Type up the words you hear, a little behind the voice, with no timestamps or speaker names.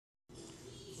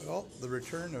Well, the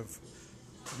return of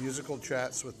musical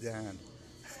chats with Dan,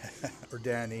 or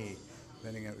Danny,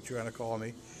 depending on what you want to call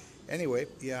me. Anyway,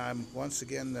 yeah, I'm once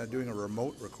again doing a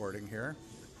remote recording here.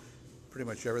 Pretty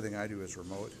much everything I do is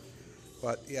remote.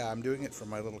 But yeah, I'm doing it from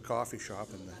my little coffee shop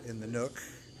in the Nook,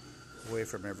 away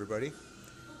from everybody,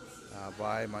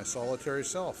 by my solitary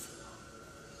self.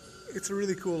 It's a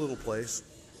really cool little place,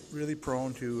 really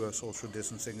prone to social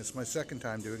distancing. It's my second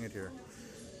time doing it here.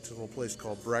 It's a little place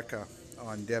called Brecca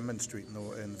on Denman Street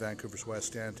in Vancouver's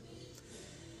West End.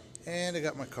 And I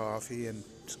got my coffee and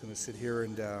just going to sit here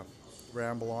and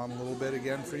ramble on a little bit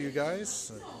again for you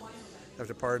guys. Have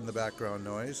to pardon the background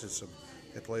noise.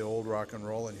 I play old rock and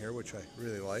roll in here, which I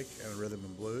really like, and rhythm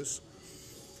and blues.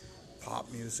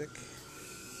 Pop music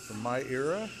from my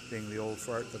era, being the old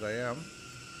fart that I am.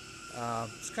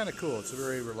 It's kind of cool. It's a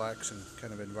very relaxing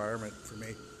kind of environment for me.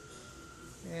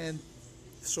 And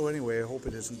so anyway, I hope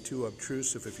it isn't too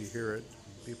obtrusive if you hear it,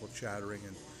 people chattering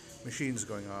and machines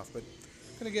going off. But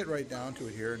I'm going to get right down to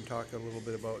it here and talk a little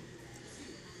bit about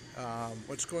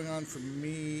what's going on for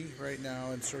me right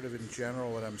now and sort of in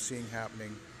general what I'm seeing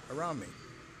happening around me,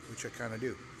 which I kind of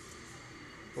do.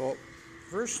 Well,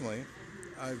 personally,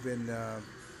 I've been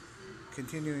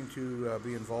continuing to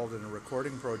be involved in a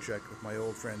recording project with my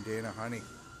old friend Dana Honey.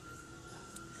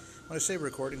 When I say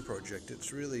recording project,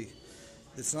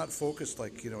 it's not focused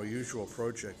like, a usual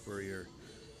project where you're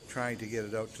trying to get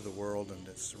it out to the world and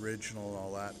it's original and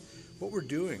all that. What we're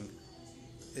doing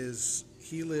is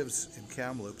he lives in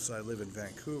Kamloops, I live in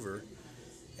Vancouver,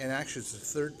 and actually it's a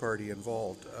third party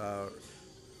involved,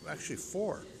 actually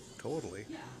four totally.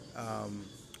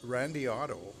 Randy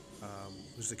Otto,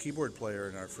 who's the keyboard player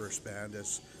in our first band,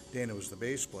 as Dana was the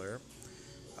bass player,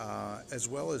 as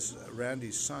well as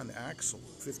Randy's son Axel,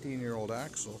 15-year-old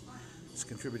Axel, is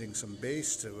contributing some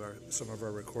bass to some of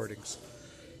our recordings.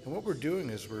 And what we're doing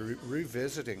is we're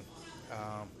revisiting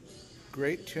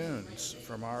great tunes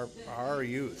from our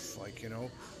youth, like,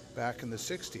 back in the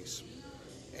 60s.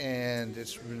 And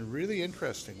it's been really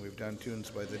interesting. We've done tunes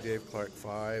by the Dave Clark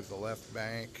Five, the Left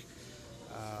Bank,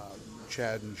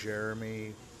 Chad and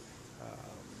Jeremy.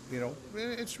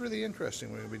 It's really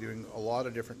interesting. We're going to be doing a lot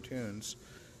of different tunes.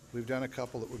 We've done a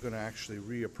couple that we're going to actually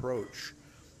reapproach,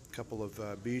 a couple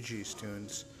of Bee Gees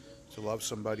tunes, To Love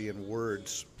Somebody in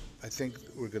Words. I think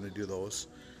we're going to do those.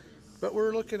 But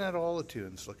we're looking at all the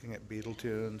tunes, looking at Beatle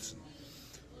tunes,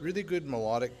 really good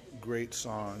melodic, great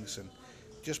songs, and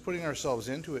just putting ourselves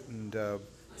into it. And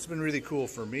it's been really cool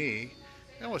for me.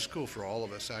 It was cool for all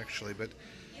of us, actually, but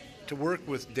to work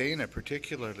with Dana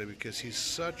particularly because he's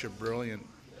such a brilliant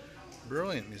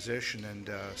musician and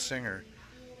singer.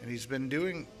 And he's been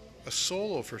doing a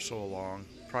solo for so long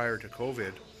prior to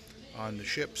COVID on the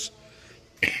ships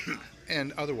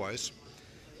and otherwise.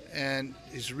 And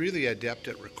he's really adept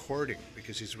at recording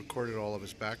because he's recorded all of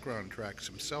his background tracks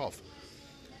himself.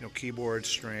 Keyboard,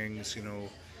 strings,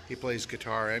 he plays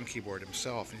guitar and keyboard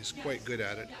himself, and he's quite good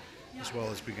at it, as well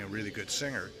as being a really good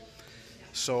singer.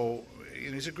 So,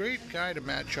 he's a great guy to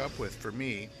match up with for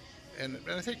me. And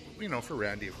I think, for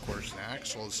Randy, of course, and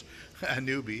Axel's a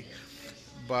newbie.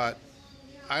 But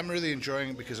I'm really enjoying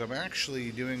it because I'm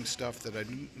actually doing stuff that I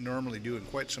didn't normally do in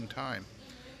quite some time.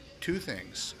 Two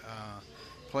things.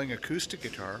 Playing acoustic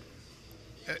guitar,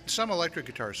 some electric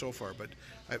guitar so far, but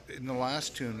in the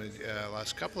last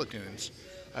couple of tunes,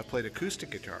 I've played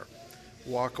acoustic guitar.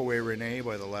 Walk Away Renee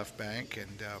by the Left Bank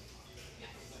and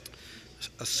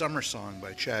a summer song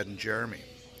by Chad and Jeremy.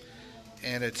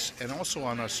 And also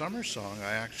on a summer song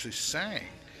I actually sang,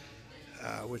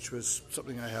 which was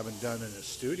something I haven't done in a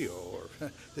studio,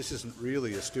 or this isn't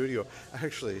really a studio.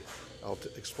 Actually, I'll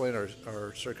explain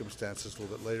our circumstances a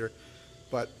little bit later,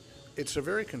 but it's a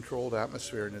very controlled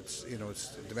atmosphere, and it's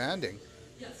demanding.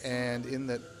 And in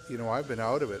that, I've been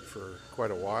out of it for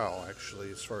quite a while, actually,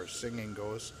 as far as singing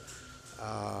goes,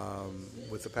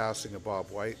 with the passing of Bob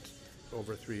White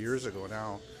over 3 years ago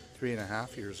now,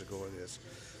 3.5 years ago it is.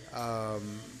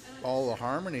 All the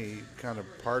harmony kind of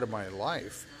part of my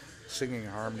life, singing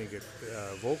harmony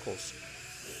vocals,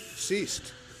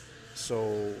 ceased.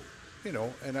 So,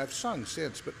 and I've sung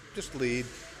since, but just lead.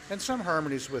 And some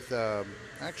harmonies with,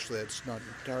 actually it's not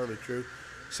entirely true,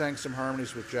 sang some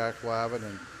harmonies with Jack Lavin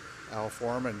and Al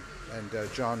Foreman and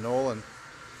John Nolan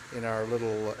in our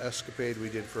little escapade we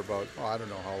did for about, I don't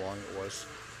know how long it was,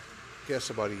 I guess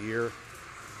about a year.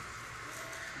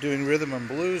 Doing rhythm and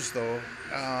blues though,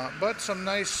 but some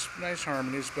nice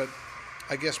harmonies. But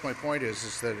I guess my point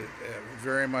is that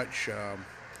very much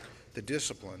the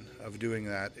discipline of doing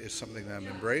that is something that I'm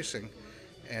embracing,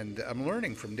 and I'm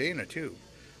learning from Dana too.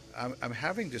 I'm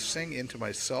having to sing into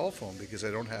my cell phone because I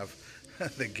don't have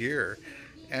the gear,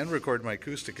 and record my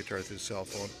acoustic guitar through cell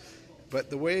phone. But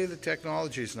the way the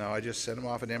technology is now, I just send him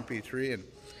off an MP3 and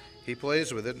he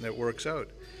plays with it and it works out.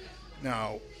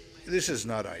 Now, this is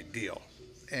not ideal.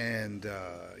 And,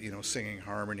 singing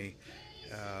harmony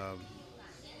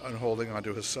and holding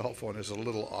onto a cell phone is a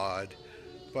little odd.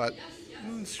 But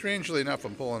strangely enough,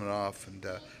 I'm pulling it off, and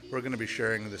we're going to be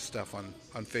sharing this stuff on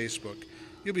Facebook.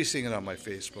 You'll be seeing it on my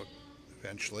Facebook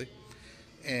eventually.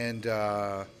 And,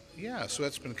 so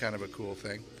that's been kind of a cool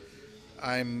thing.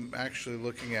 I'm actually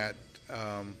looking at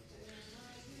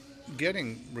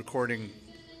getting recording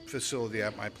facility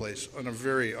at my place on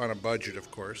a budget, of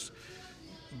course.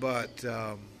 But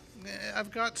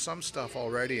I've got some stuff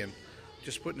already and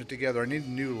just putting it together. I need a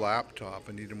new laptop.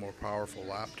 I need a more powerful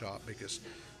laptop because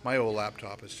my old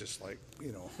laptop is just like,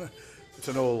 it's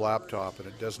an old laptop and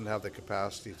it doesn't have the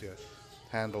capacity to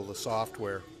handle the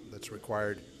software that's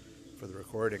required for the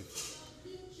recording.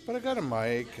 But I got a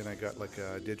mic and I got like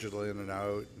a digital in and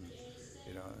out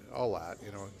and, all that,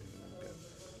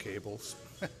 cables.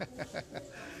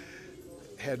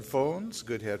 Headphones,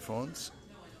 good headphones.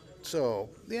 So,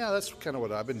 that's kind of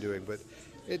what I've been doing, but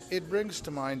it brings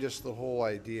to mind just the whole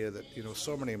idea that,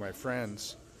 so many of my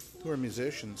friends who are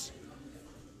musicians,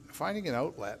 finding an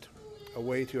outlet, a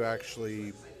way to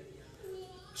actually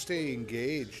stay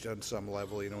engaged on some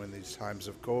level, in these times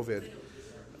of COVID.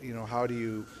 How do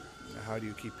you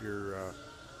keep your,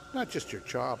 not just your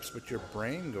chops, but your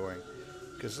brain going?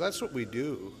 Because that's what we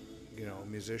do,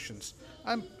 musicians.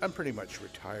 I'm pretty much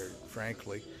retired,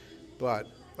 frankly, but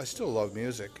I still love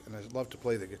music, and I love to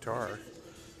play the guitar.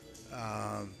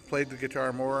 Played the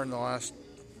guitar more in the last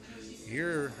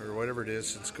year, or whatever it is,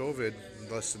 since COVID,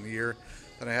 less than a year,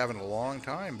 than I have in a long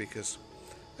time, because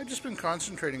I've just been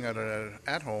concentrating on it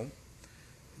at home,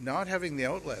 not having the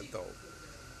outlet, though,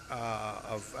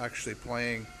 of actually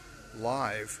playing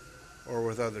live or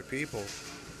with other people.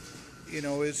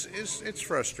 It's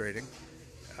frustrating.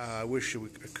 I wish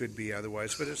it could be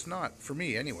otherwise, but it's not, for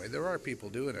me anyway. There are people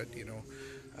doing it,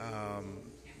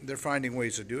 they're finding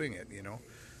ways of doing it,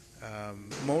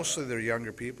 mostly they're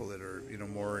younger people that are,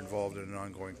 more involved in an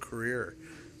ongoing career,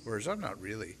 whereas I'm not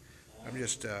really. I'm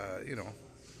just,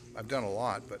 I've done a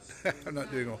lot, but I'm not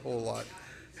doing a whole lot.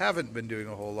 Haven't been doing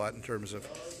a whole lot in terms of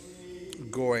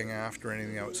going after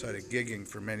anything outside of gigging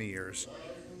for many years.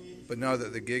 But now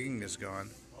that the gigging is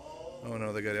gone, oh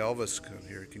no, they got Elvis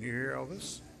here. Can you hear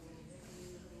Elvis?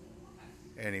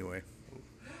 Anyway,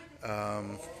 I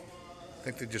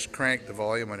think they just cranked the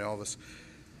volume on Elvis.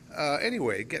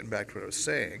 Anyway, getting back to what I was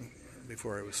saying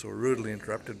before I was so rudely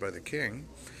interrupted by the king.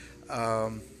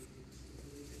 I'm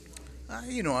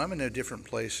in a different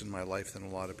place in my life than a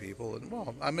lot of people, and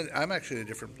I'm actually in a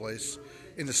different place,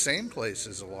 in the same place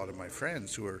as a lot of my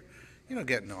friends who are,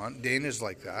 getting on. Dana's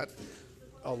like that,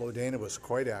 although Dana was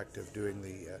quite active doing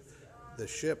the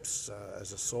ships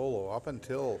as a solo up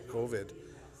until COVID,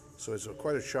 so it's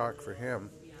quite a shock for him.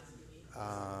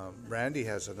 Randy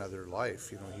has another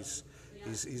life,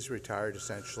 he's retired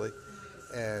essentially,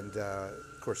 and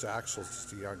of course Axel's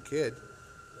just a young kid.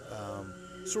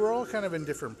 So we're all kind of in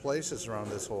different places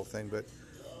around this whole thing, but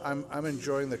I'm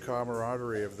enjoying the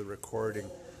camaraderie of the recording,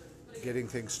 getting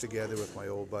things together with my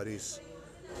old buddies,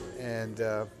 and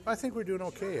I think we're doing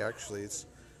okay. Actually, it's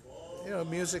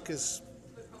music it's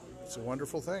a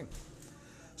wonderful thing.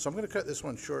 So I'm going to cut this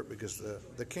one short because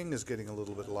the king is getting a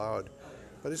little bit loud.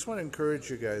 But I just want to encourage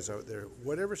you guys out there,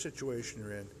 whatever situation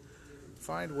you're in,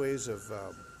 find ways of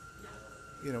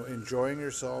enjoying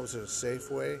yourselves in a safe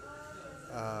way.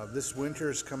 This winter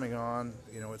is coming on.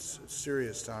 It's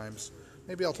serious times.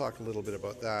 Maybe I'll talk a little bit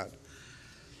about that.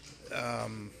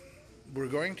 We're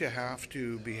going to have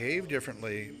to behave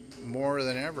differently more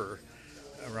than ever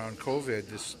around COVID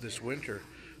this winter.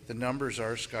 The numbers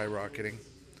are skyrocketing.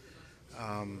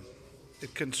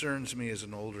 It concerns me as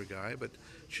an older guy, but it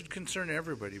should concern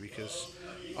everybody because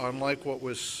unlike what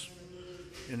was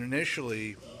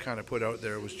initially kind of put out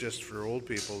there, it was just for old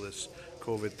people, this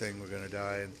COVID thing, we're going to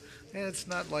die. And it's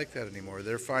not like that anymore.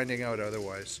 They're finding out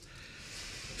otherwise.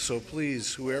 So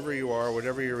please, whoever you are,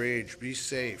 whatever your age, be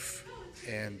safe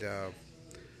and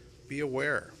be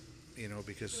aware,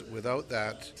 because without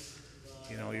that,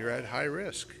 you're at high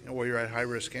risk. Well, you're at high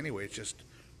risk anyway. It's just,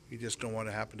 you just don't want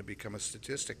to happen to become a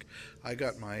statistic. I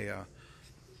got my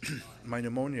my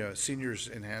pneumonia, seniors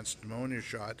enhanced pneumonia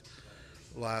shot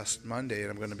last Monday,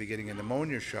 and I'm going to be getting a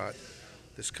pneumonia shot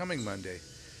this coming Monday.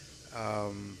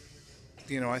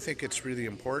 I think it's really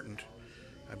important.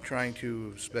 I'm trying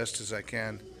to, as best as I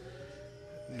can,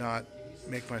 not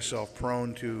make myself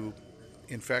prone to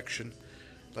infection.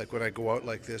 Like when I go out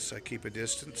like this, I keep a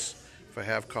distance. If I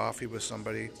have coffee with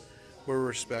somebody, we're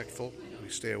respectful. We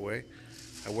stay away.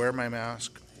 I wear my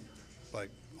mask like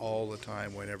all the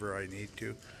time whenever I need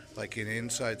to, like in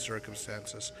inside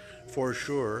circumstances, for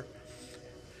sure.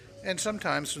 And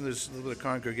sometimes when there's a little bit of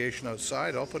congregation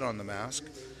outside, I'll put on the mask.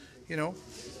 You know,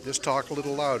 just talk a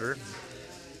little louder.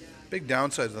 Big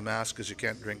downside of the mask is you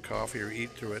can't drink coffee or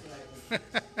eat through it.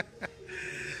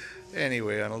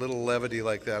 Anyway, on a little levity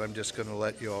like that, I'm just going to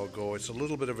let you all go. It's a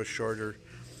little bit of a shorter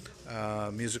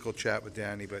musical chat with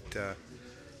Danny, but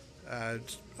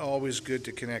it's always good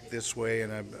to connect this way,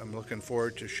 and I'm looking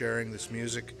forward to sharing this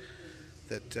music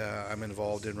that I'm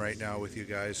involved in right now with you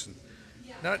guys, and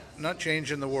not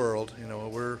changing the world. You know,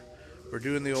 we're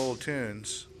doing the old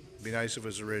tunes. It'd be nice if it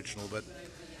was original, but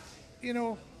you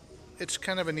know, it's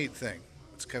kind of a neat thing.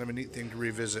 It's kind of a neat thing to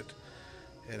revisit,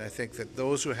 and I think that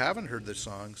those who haven't heard the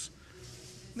songs,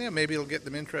 yeah, maybe it'll get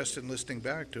them interested in listening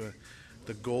back to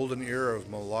the golden era of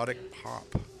melodic pop.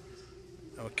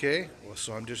 Okay, well,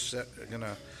 so I'm just going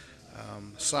to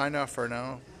sign off for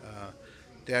now.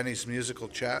 Danny's Musical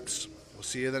Chats. We'll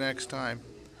see you the next time.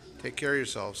 Take care of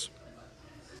yourselves.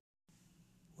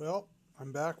 Well,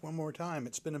 I'm back one more time.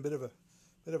 It's been a bit of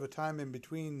a time in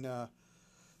between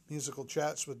musical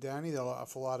chats with Danny. An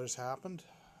awful lot has happened,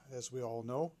 as we all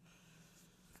know.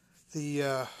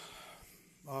 The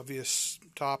obvious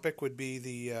topic would be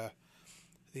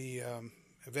the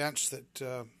events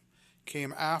that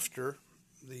came after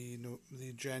the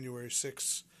January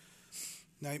 6th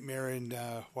nightmare in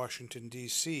Washington,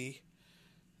 D.C.,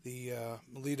 the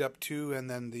lead up to and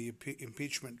then the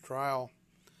impeachment trial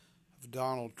of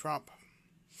Donald Trump,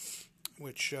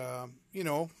 which, you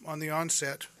know, on the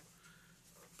onset,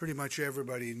 pretty much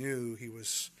everybody knew he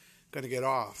was going to get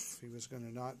off. He was going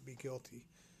to not be guilty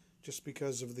just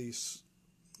because of these,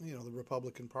 you know, the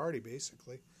Republican Party,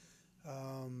 basically.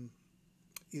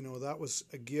 You know, that was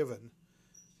a given.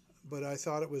 But I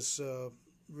thought it was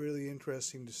really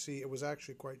interesting to see. It was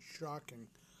actually quite shocking,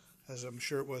 as I'm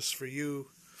sure it was for you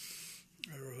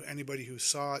or anybody who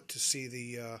saw it, to see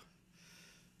the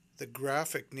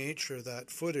graphic nature of that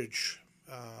footage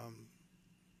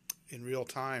in real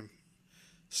time,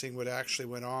 seeing what actually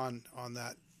went on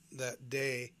that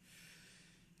day,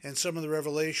 and some of the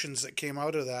revelations that came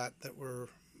out of that were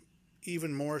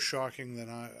even more shocking than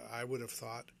I would have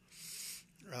thought.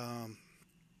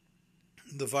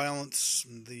 The violence,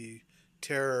 the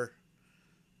terror,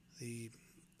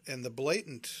 and the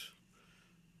blatant,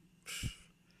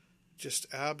 just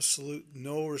absolute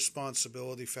no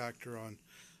responsibility factor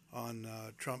on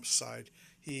Trump's side.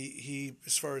 He,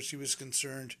 as far as he was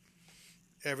concerned,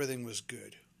 everything was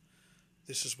good.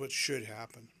 This is what should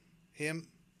happen. Him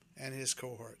and his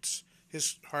cohorts,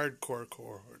 his hardcore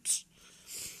cohorts.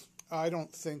 I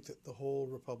don't think that the whole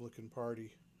Republican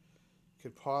Party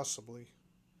could possibly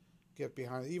get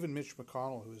behind it. Even Mitch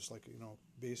McConnell, who is like, you know,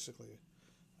 basically,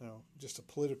 you know, just a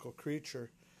political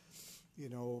creature, you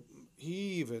know,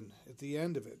 he at the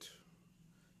end of it,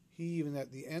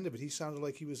 he sounded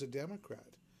like he was a Democrat,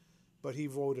 but he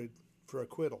voted for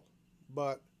acquittal.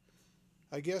 But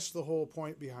I guess the whole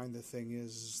point behind the thing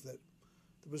is that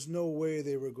there was no way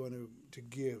they were going to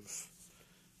give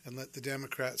and let the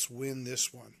Democrats win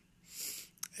this one.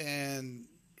 And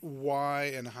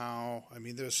why and how, I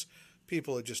mean, there's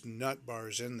people are just nut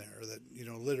bars in there that, you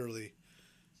know, literally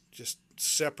just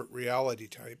separate reality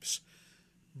types.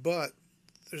 But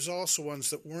there's also ones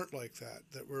that weren't like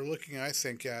that were looking, I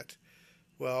think, at,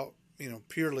 well, you know,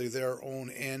 purely their own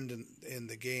end in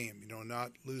the game, you know,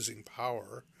 not losing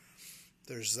power.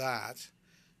 There's that.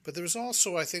 But there was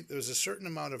also, I think, there was a certain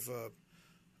amount of a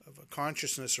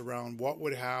consciousness around what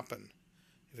would happen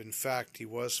if, in fact, he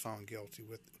was found guilty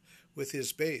with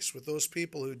his base, with those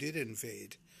people who did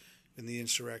invade in the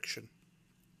insurrection.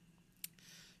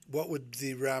 What would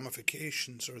the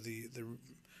ramifications or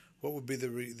what would be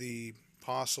the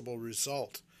possible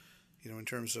result, you know, in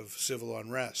terms of civil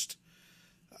unrest?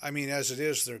 I mean, as it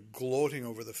is, they're gloating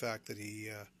over the fact that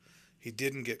he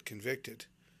didn't get convicted,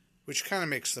 which kind of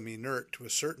makes them inert to a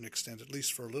certain extent, at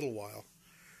least for a little while.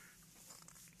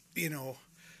 You know,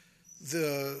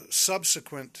 the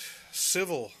subsequent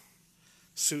civil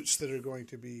suits that are going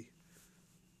to be,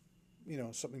 you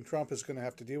know, something Trump is going to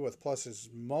have to deal with, plus his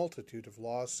multitude of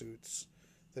lawsuits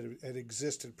that had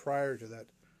existed prior to that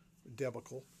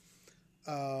debacle,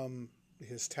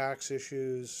 his tax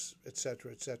issues,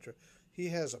 etc., etc. He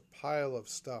has a pile of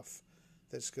stuff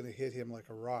that's going to hit him like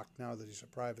a rock now that he's a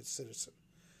private citizen.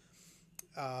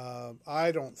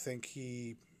 I don't think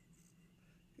he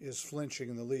is flinching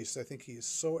in the least. I think he is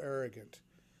so arrogant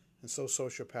and so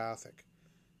sociopathic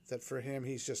that for him,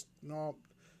 he's just, no,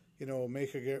 you know,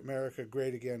 make America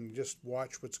great again. Just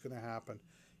watch what's going to happen.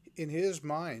 In his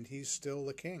mind, he's still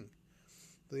the king,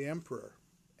 the emperor.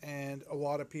 And a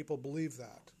lot of people believe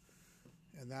that.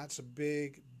 And that's a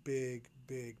big, big,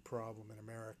 big problem in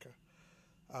America.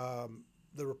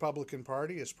 The Republican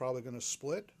Party is probably going to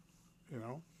split, you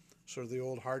know, sort of the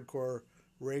old hardcore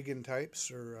Reagan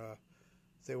types, or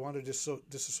they want to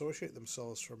disassociate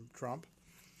themselves from Trump.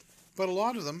 But a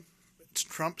lot of them, it's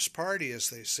Trump's party, as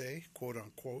they say, quote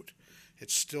unquote.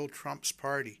 It's still Trump's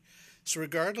party. So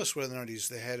regardless whether or not he's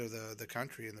the head of the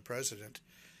country and the president,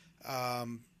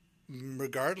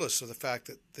 regardless of the fact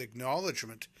that the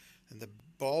acknowledgement and the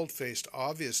bald-faced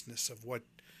obviousness of what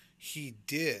he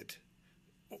did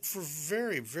for a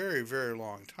very, very, very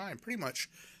long time, pretty much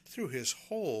through his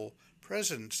whole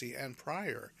presidency and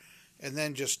prior, and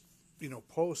then just, you know,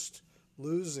 post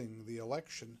losing the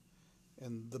election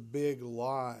and the big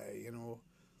lie, you know,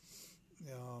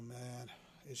 oh man,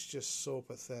 it's just so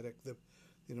pathetic. The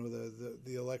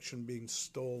election being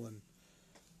stolen.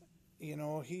 You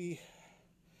know,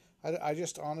 I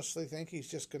just honestly think he's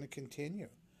just going to continue.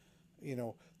 You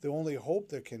know, the only hope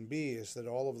there can be is that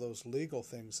all of those legal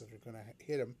things that are going to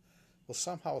hit him will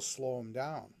somehow slow him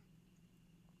down.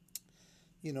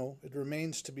 You know, it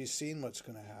remains to be seen what's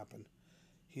going to happen.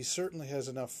 He certainly has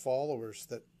enough followers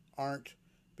that aren't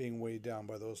being weighed down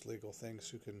by those legal things,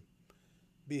 who can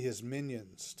be his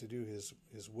minions to do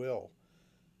his will.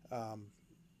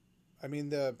 I mean,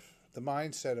 the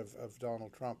mindset of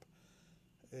Donald Trump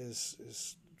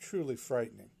is truly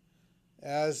frightening,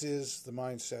 as is the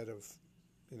mindset of,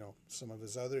 you know, some of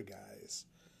his other guys.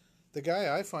 The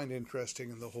guy I find interesting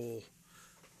in the whole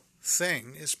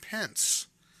thing is Pence.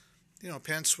 You know,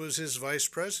 Pence was his vice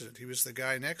president. He was the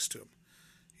guy next to him.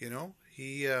 You know,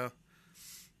 he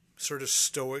sort of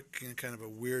stoic and kind of a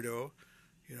weirdo.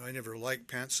 You know, I never liked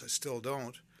Pence. I still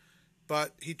don't.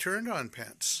 But he turned on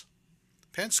Pence.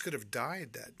 Pence could have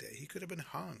died that day. He could have been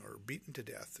hung or beaten to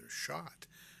death or shot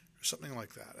or something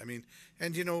like that. I mean,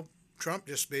 and, you know, Trump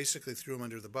just basically threw him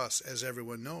under the bus, as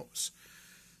everyone knows.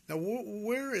 Now,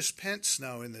 where is Pence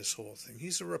now in this whole thing?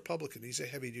 He's a Republican. He's a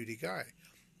heavy-duty guy.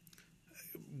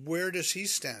 Where does he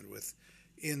stand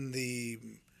in the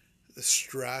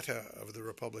strata of the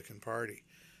Republican Party?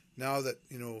 Now that,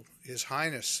 you know, His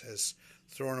Highness has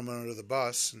thrown him under the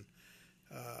bus and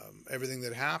everything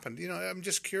that happened, you know, I'm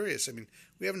just curious. I mean,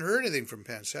 we haven't heard anything from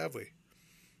Pence, have we?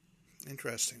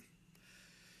 Interesting.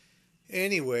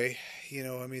 Anyway, you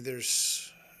know, I mean,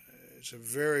 it's a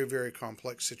very, very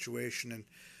complex situation, and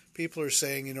people are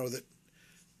saying, you know, that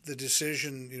the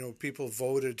decision, you know, people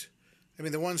voted, I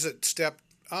mean, the ones that stepped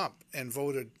up and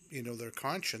voted, you know, their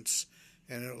conscience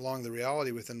and along the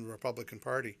reality within the Republican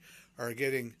Party are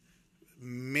getting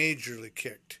majorly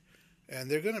kicked. And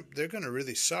they're gonna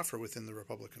really suffer within the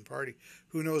Republican Party.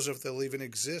 Who knows if they'll even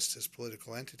exist as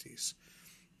political entities?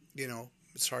 You know,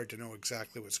 it's hard to know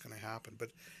exactly what's going to happen, but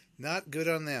not good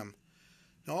on them.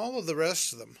 Now, all of the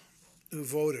rest of them who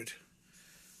voted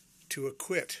to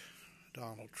acquit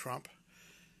Donald Trump,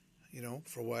 you know,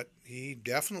 for what he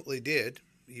definitely did,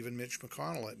 even Mitch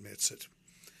McConnell admits it.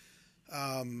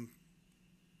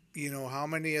 You know, how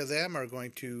many of them are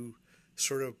going to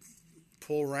sort of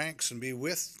pull ranks and be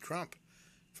with Trump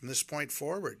from this point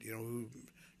forward? You know, who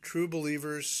true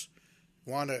believers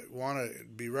want to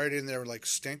be right in there like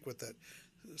stink with that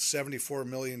 74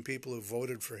 million people who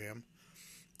voted for him.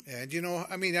 And, you know,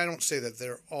 I mean, I don't say that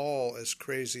they're all as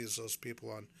crazy as those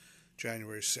people on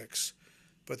January 6th,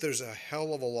 but there's a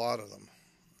hell of a lot of them.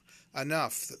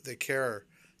 Enough that they care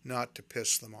not to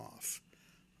piss them off.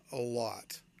 A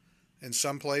lot. In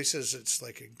some places, it's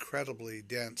like incredibly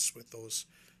dense with those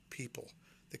people.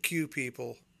 The Q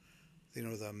people, you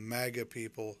know, the MAGA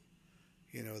people,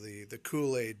 you know, the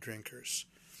Kool-Aid drinkers.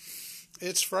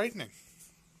 It's frightening.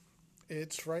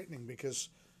 It's frightening because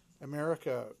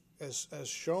America has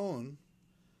shown,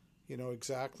 you know,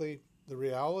 exactly the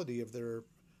reality of their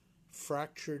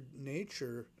fractured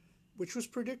nature, which was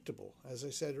predictable, as I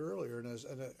said earlier, and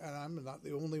I'm not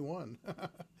the only one.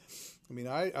 I mean,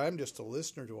 I'm just a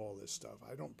listener to all this stuff.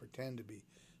 I don't pretend to be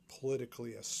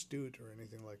politically astute or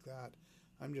anything like that.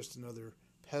 I'm just another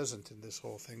peasant in this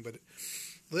whole thing. But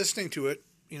listening to it,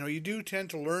 you know, you do tend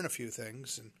to learn a few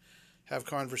things and have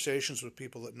conversations with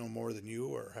people that know more than you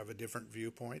or have a different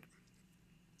viewpoint.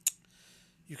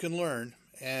 You can learn,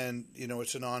 and, you know,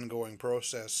 it's an ongoing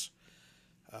process.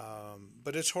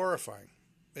 But it's horrifying.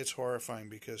 It's horrifying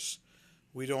because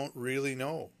we don't really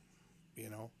know, you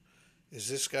know. Is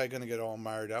this guy going to get all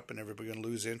mired up and everybody going to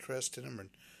lose interest in him? And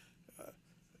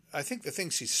I think the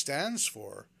things he stands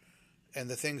for and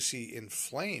the things he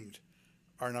inflamed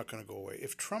are not going to go away.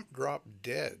 If Trump dropped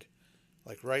dead,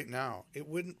 like right now, it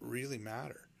wouldn't really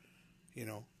matter, you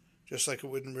know. Just like it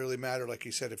wouldn't really matter, like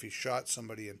he said, if he shot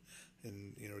somebody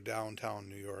in downtown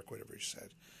New York, whatever he said.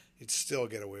 He'd still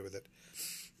get away with it.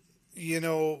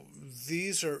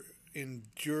 These are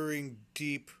enduring,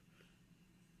 deep,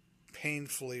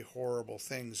 painfully horrible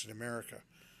things in America.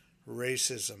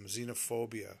 Racism,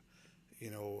 xenophobia,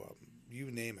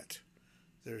 you name it.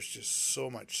 There's just so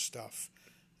much stuff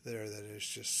there that is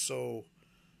just so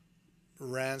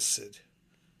rancid,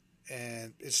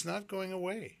 and it's not going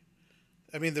away.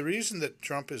 I mean, the reason that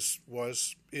Trump is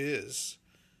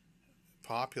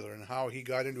popular and how he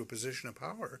got into a position of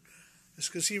power is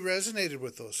because he resonated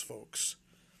with those folks.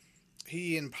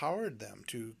 He empowered them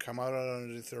to come out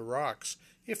underneath their rocks,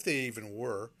 if they even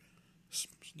were.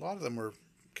 A lot of them were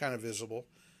kind of visible,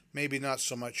 maybe not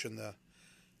so much in the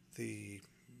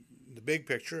big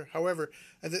picture. However,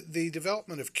 the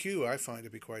development of Q I find to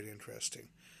be quite interesting,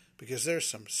 because there's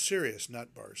some serious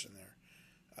nut bars in there.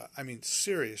 I mean,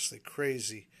 seriously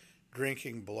crazy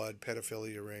drinking blood,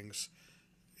 pedophilia rings,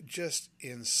 just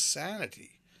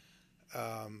insanity.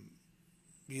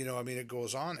 It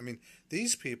goes on. I mean,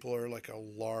 these people are like a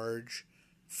large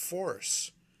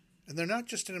force, and they're not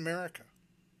just in America.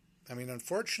 I mean,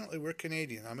 unfortunately, we're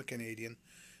Canadian. I'm a Canadian,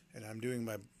 and I'm doing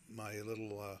my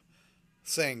little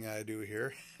thing I do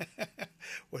here,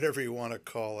 whatever you want to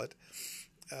call it,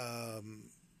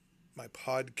 my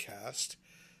podcast,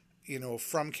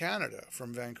 from Canada,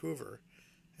 from Vancouver,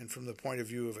 and from the point of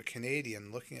view of a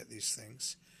Canadian looking at these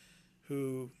things,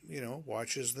 who,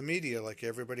 watches the media like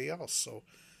everybody else. So,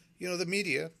 the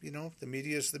media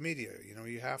is the media.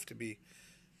 You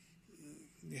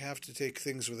have to take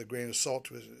things with a grain of salt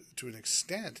to an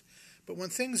extent. But when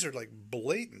things are like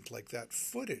blatant, like that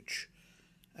footage,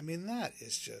 I mean, that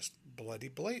is just bloody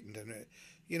blatant. And,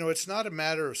 it's not a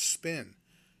matter of spin.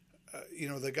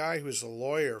 The guy who's a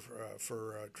lawyer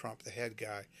for Trump, the head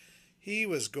guy, he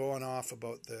was going off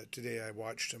about today I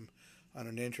watched him on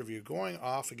an interview, going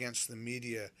off against the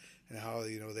media and how,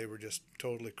 they were just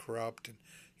totally corrupt and,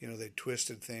 they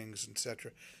twisted things,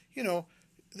 etc.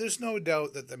 There's no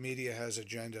doubt that the media has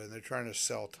agenda and they're trying to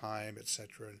sell time,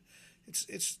 etc. And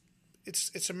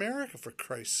it's America, for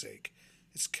Christ's sake.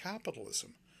 It's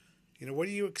capitalism. What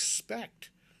do you expect?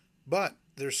 But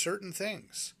there's certain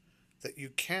things that you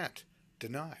can't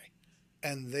deny,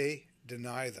 and they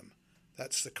deny them.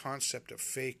 That's the concept of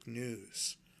fake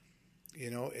news.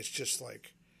 It's just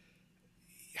like,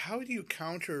 how do you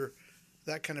counter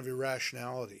that kind of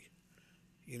irrationality?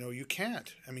 You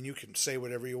can't. I mean, you can say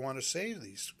whatever you want to say to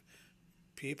these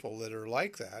people that are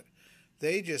like that.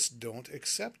 They just don't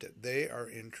accept it. They are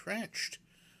entrenched.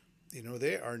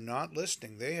 They are not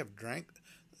listening. They have drank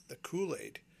the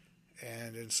Kool-Aid.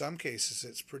 And in some cases,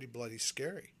 it's pretty bloody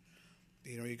scary.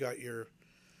 You got your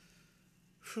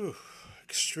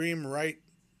extreme right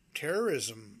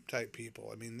terrorism type people.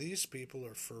 I mean, these people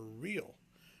are for real.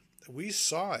 We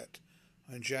saw it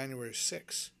on January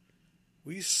 6th.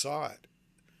 We saw it.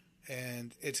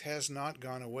 And it has not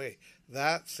gone away.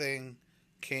 That thing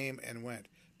came and went.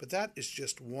 But that is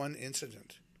just one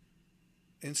incidence.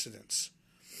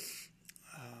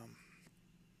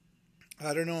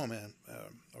 I don't know, man,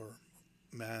 or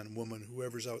man, woman,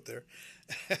 whoever's out there.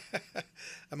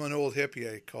 I'm an old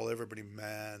hippie. I call everybody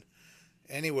man.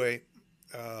 Anyway,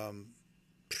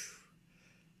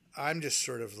 I'm just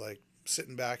sort of like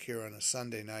sitting back here on a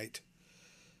Sunday night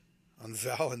on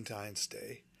Valentine's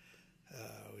Day,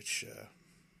 which,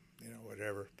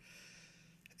 whatever,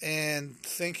 and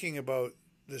thinking about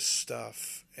this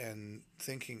stuff and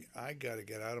thinking I got to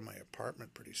get out of my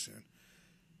apartment pretty soon,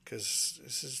 because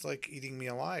this is like eating me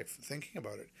alive, thinking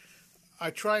about it. I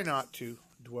try not to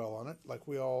dwell on it. I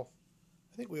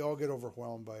think we all get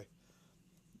overwhelmed by,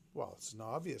 well, it's an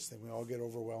obvious thing. We all get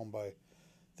overwhelmed by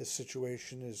this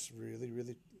situation is really,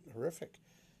 really horrific.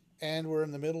 And we're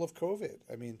in the middle of COVID.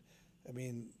 I mean,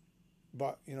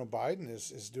 but Biden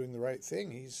is doing the right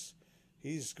thing.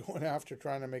 He's going after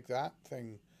trying to make that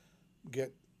thing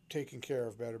get taken care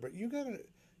of better. But you got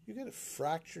a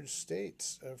fractured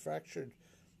states,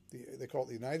 they call it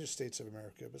the United States of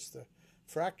America, but it's the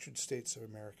fractured states of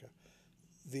America.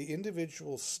 The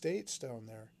individual states down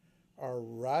there are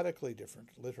radically different,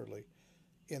 literally,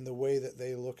 in the way that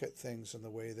they look at things and the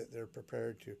way that they're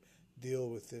prepared to deal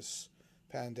with this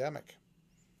pandemic.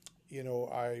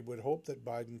 I would hope that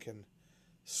Biden can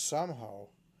somehow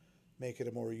make it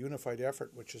a more unified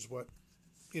effort, which is what,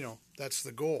 that's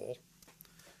the goal.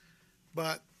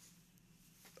 But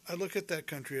I look at that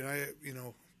country and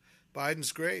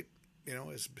Biden's great,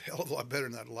 is a hell of a lot better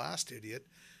than that last idiot,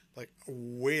 like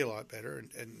way a lot better.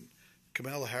 And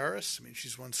Kamala Harris, I mean,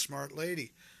 she's one smart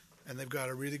lady, and they've got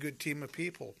a really good team of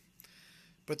people.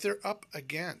 But they're up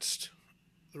against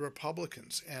the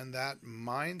Republicans and that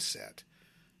mindset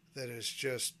that is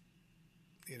just,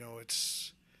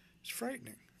 it's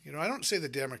frightening. I don't say the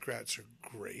Democrats are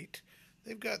great.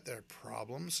 They've got their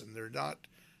problems and they're not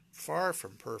far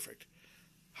from perfect.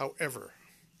 However,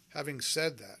 having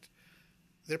said that,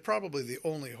 they're probably the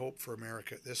only hope for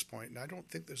America at this point, and I don't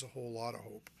think there's a whole lot of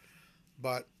hope.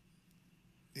 But,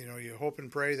 you hope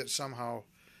and pray that somehow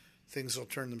things will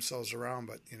turn themselves around.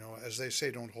 But, as they say,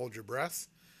 don't hold your breath.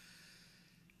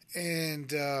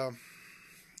 And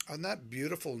on that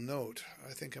beautiful note,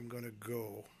 I think I'm going to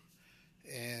go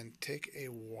and take a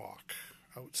walk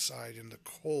outside in the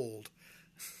cold.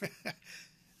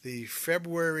 The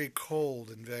February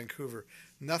cold in Vancouver.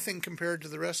 Nothing compared to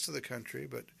the rest of the country,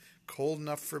 but cold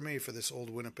enough for me, for this old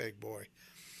Winnipeg boy.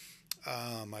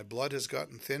 My blood has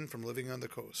gotten thin from living on the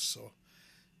coast, so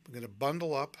I'm going to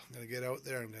bundle up. I'm going to get out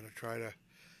there. I'm going to try to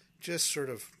just sort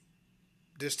of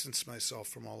distance myself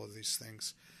from all of these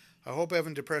things. I hope I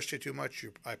haven't depressed you too much.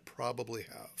 I probably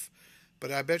have.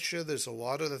 But I bet you there's a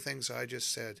lot of the things I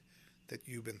just said that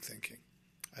you've been thinking.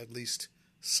 At least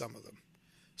some of them.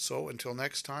 So until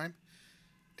next time,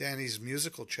 Danny's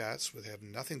musical chats, which have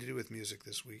nothing to do with music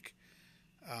this week,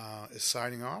 is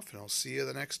signing off, and I'll see you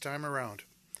the next time around.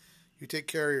 You take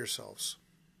care of yourselves.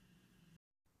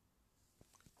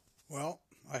 Well,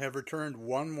 I have returned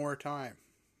one more time.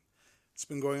 It's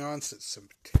been going on since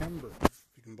September, if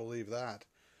you can believe that.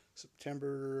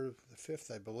 September the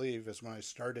 5th, I believe, is when I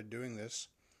started doing this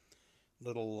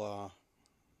little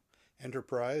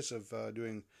enterprise of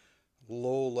doing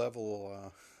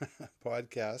low-level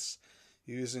podcasts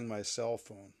using my cell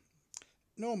phone.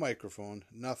 No microphone,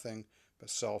 nothing but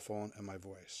cell phone and my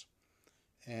voice.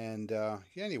 And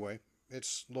anyway,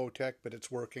 it's low-tech, but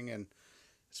it's working, and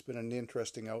it's been an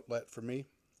interesting outlet for me.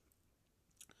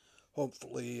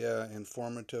 Hopefully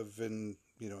informative and,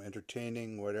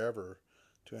 entertaining, whatever,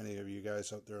 to any of you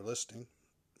guys out there listening.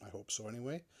 I hope so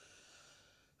anyway.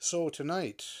 So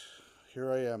tonight,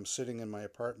 here I am sitting in my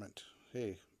apartment.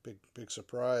 Hey, big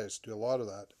surprise. Do a lot of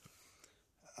that.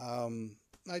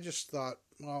 I just thought,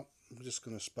 well, I'm just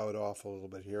going to spout off a little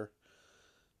bit here.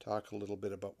 Talk a little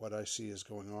bit about what I see is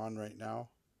going on right now.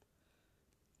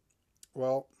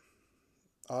 Well,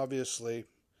 obviously,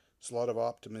 there's a lot of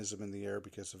optimism in the air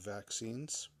because of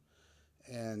vaccines.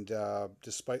 And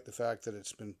despite the fact that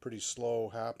it's been pretty slow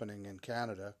happening in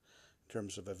Canada in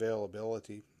terms of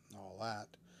availability and all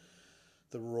that,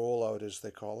 the rollout, as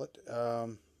they call it,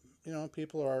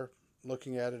 people are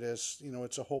looking at it as,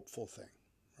 it's a hopeful thing,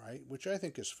 right? Which I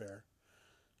think is fair.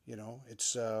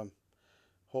 It's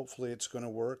hopefully it's going to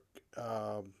work.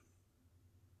 There'll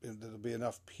be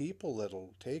enough people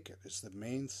that'll take it. It's the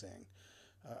main thing.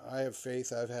 I have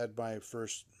faith. I've had my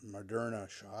first Moderna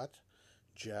shot,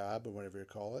 jab, or whatever you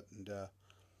call it, and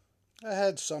I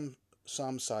had some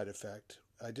side effect.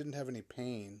 I didn't have any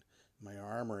pain in my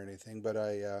arm or anything, but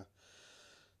I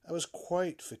was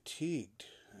quite fatigued.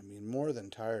 I mean, more than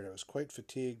tired. I was quite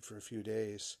fatigued for a few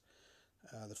days.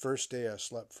 The first day I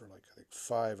slept for I think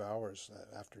 5 hours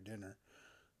after dinner.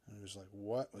 And it was like,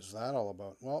 what was that all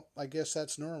about? Well, I guess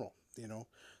that's normal.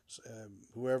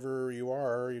 Whoever you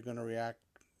are, you're going to react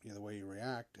the way you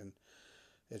react. And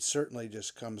it certainly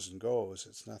just comes and goes.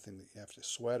 It's nothing that you have to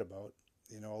sweat about.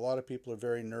 A lot of people are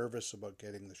very nervous about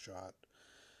getting the shot.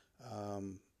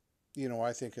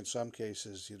 I think in some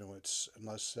cases, it's,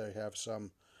 unless they have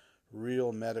some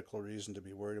real medical reason to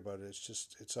be worried about it,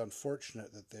 it's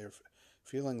unfortunate that they're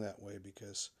feeling that way,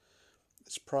 because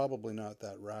it's probably not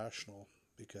that rational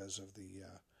because of the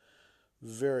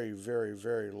very, very,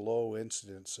 very low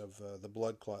incidence of the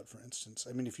blood clot, for instance.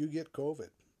 I mean, if you get COVID,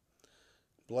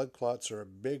 blood clots are a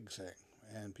big thing,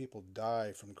 and people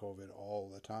die from COVID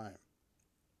all the time.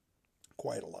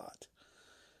 Quite a lot.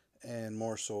 And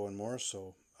more so and more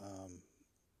so.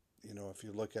 If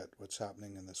you look at what's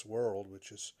happening in this world,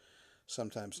 which is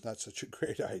sometimes not such a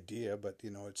great idea, but,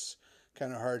 it's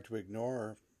kind of hard to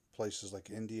ignore places like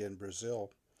India and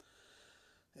Brazil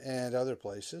and other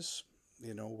places,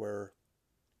 where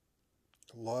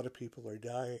a lot of people are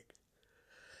dying.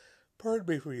 Pardon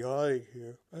me for yawning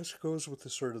here. This goes with the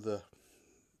sort of the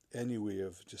ennui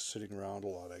of just sitting around a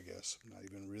lot, I guess. I'm not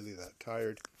even really that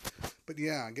tired. But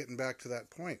yeah, getting back to that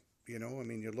point,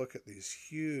 you look at these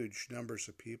huge numbers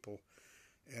of people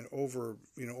and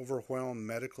overwhelmed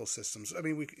medical systems. I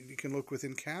mean, you can look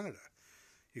within Canada.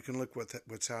 You can look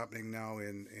what's happening now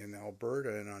in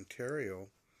Alberta and Ontario.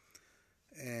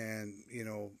 And,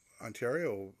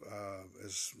 Ontario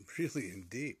is really in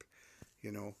deep,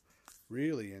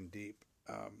 really in deep.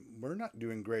 We're not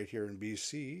doing great here in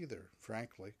BC either,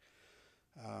 frankly.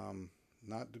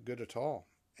 Not good at all.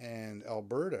 And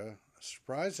Alberta,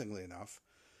 surprisingly enough,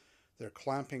 they're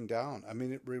clamping down. I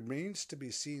mean, it remains to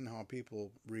be seen how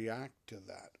people react to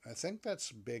that. I think that's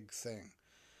a big thing.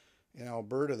 In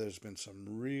Alberta, there's been some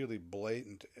really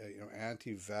blatant,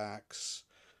 anti-vax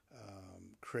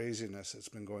craziness that's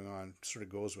been going on. Sort of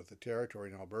goes with the territory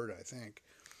in Alberta, I think.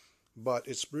 But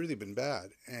it's really been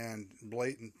bad and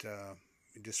blatant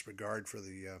disregard for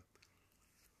the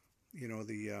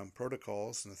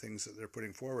protocols and the things that they're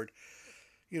putting forward.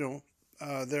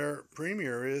 Their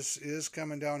premier is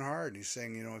coming down hard. He's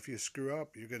saying, if you screw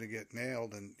up, you're going to get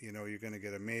nailed, and you're going to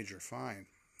get a major fine,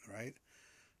 right?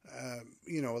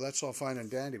 That's all fine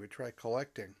and dandy, but try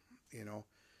collecting.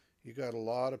 You got a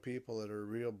lot of people that are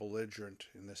real belligerent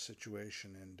in this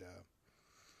situation, and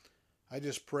I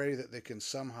just pray that they can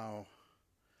somehow.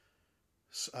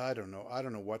 I don't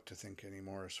know what to think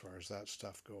anymore as far as that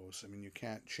stuff goes. I mean, you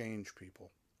can't change people.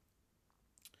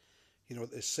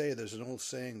 They say, there's an old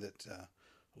saying that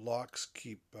locks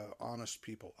keep honest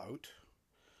people out.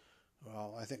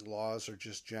 Well, I think laws are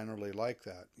just generally like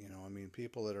that. I mean,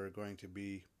 people that are going to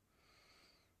be,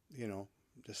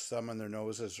 just thumbing their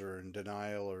noses or in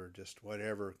denial or just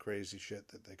whatever crazy shit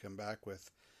that they come back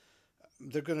with,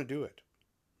 they're going to do it.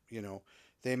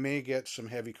 They may get some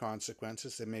heavy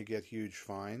consequences. They may get huge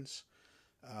fines.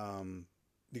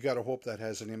 You got to hope that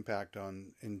has an impact on,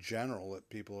 in general, that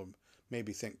people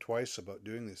maybe think twice about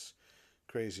doing this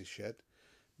crazy shit.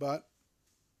 But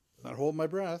not hold my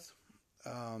breath.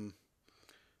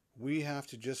 We have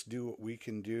to just do what we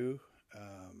can do,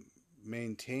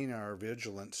 maintain our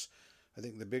vigilance. I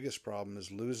think the biggest problem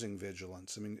is losing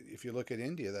vigilance. I mean, if you look at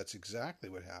India, that's exactly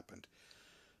what happened.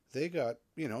 They got,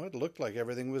 it looked like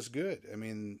everything was good. I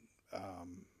mean,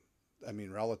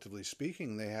 relatively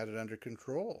speaking, they had it under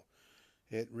control.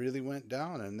 It really went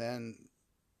down, and then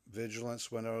vigilance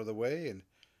went out of the way, and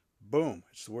boom,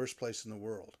 it's the worst place in the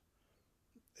world.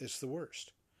 It's the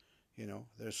worst.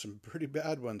 There's some pretty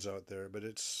bad ones out there, but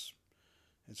it's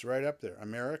right up there.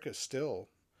 America still,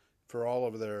 for all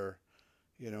of their,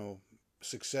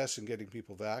 success in getting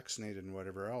people vaccinated and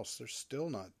whatever else, they're still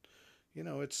not,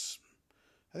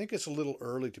 I think it's a little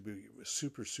early to be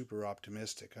super, super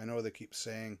optimistic. I know they keep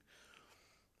saying,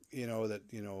 that,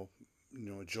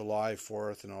 July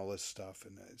 4th and all this stuff.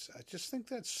 And I just think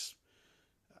that's,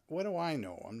 what do I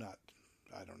know?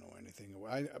 I don't know anything.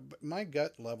 My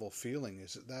gut level feeling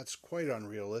is that that's quite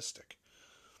unrealistic.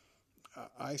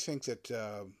 I think that,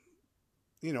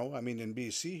 in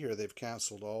BC here, they've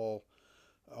canceled all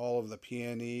of the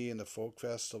PNE and the folk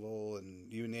festival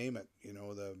and you name it,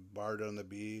 the Bard on the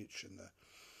beach and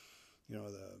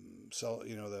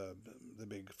the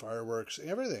big fireworks,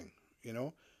 everything,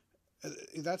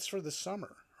 that's for the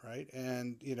summer, right?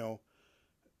 And,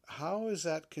 how is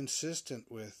that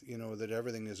consistent with, that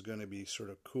everything is going to be sort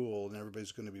of cool and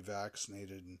everybody's going to be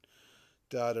vaccinated and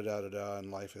da-da-da-da-da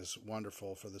and life is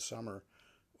wonderful for the summer,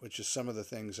 which is some of the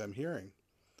things I'm hearing.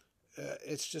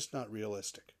 It's just not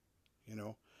realistic,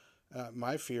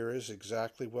 My fear is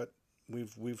exactly what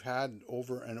we've had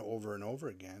over and over and over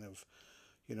again of,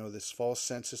 this false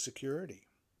sense of security.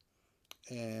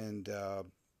 And,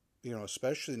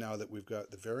 especially now that we've got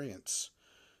the variants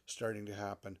starting to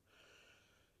happen,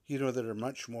 that are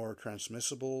much more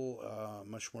transmissible,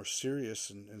 much more serious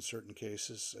in certain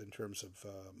cases in terms of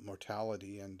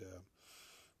mortality and,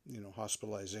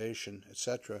 hospitalization,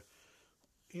 etc.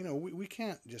 We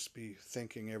can't just be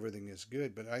thinking everything is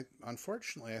good. But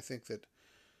unfortunately, I think that,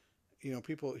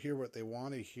 people hear what they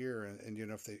want to hear. And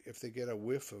if they get a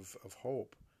whiff of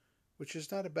hope, which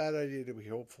is not a bad idea to be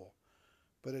hopeful,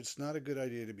 but it's not a good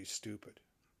idea to be stupid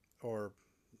or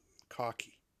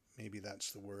cocky. Maybe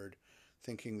that's the word.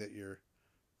 Thinking that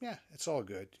it's all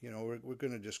good. We're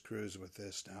going to just cruise with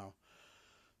this now.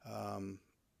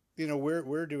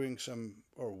 We're doing some,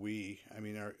 or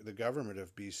the government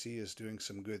of BC is doing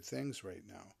some good things right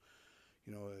now.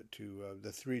 To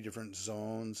the 3 different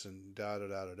zones and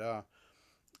da-da-da-da-da.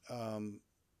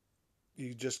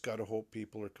 You just got to hope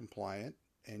people are compliant,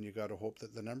 and you got to hope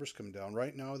that the numbers come down.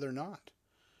 Right now, they're not.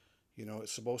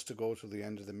 It's supposed to go to the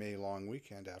end of the May long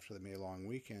weekend. After the May long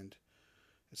weekend,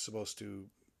 it's supposed to,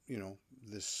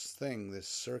 this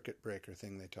circuit breaker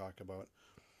thing they talk about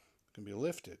can be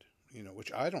lifted,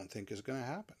 which I don't think is going to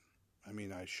happen. I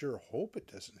mean, I sure hope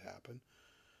it doesn't happen.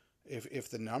 If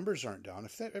the numbers aren't down,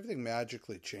 if everything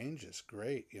magically changes,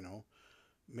 great,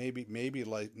 maybe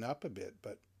lighten up a bit.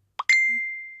 But,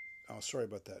 oh, sorry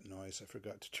about that noise. I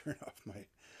forgot to turn off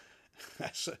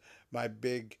my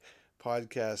big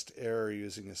podcast error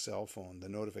using a cell phone, the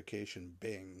notification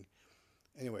bing.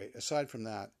 Anyway, aside from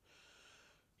that,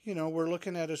 we're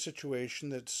looking at a situation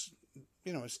that's,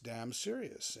 it's damn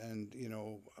serious. And,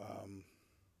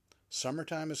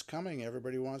 Summertime is coming.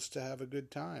 Everybody wants to have a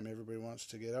good time. Everybody wants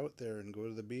to get out there and go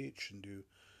to the beach and do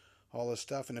all this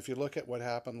stuff. And if you look at what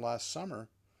happened last summer,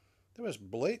 there was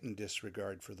blatant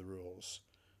disregard for the rules.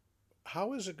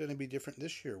 How is it going to be different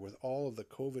this year with all of the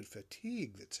COVID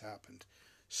fatigue that's happened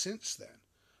since then?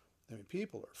 I mean,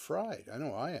 people are fried. I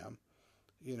know I am.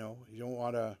 You don't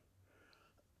want to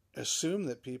assume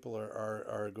that people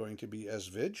are going to be as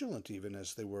vigilant even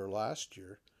as they were last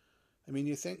year. I mean,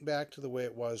 you think back to the way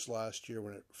it was last year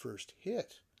when it first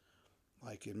hit,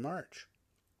 like in March,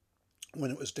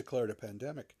 when it was declared a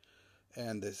pandemic,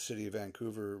 and the city of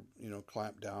Vancouver,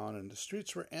 clamped down, and the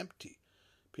streets were empty.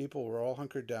 People were all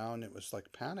hunkered down. It was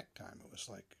like panic time.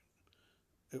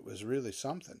 It was really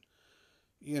something.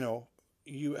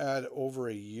 You add over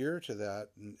a year to that,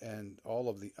 and all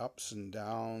of the ups and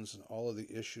downs, and all of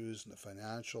the issues, and the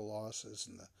financial losses,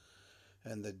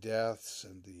 and the deaths,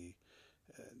 and the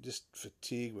just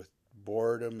fatigue with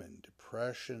boredom and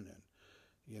depression,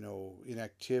 and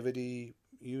inactivity,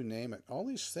 you name it. All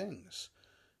these things,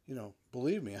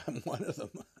 believe me, I'm one of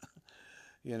them.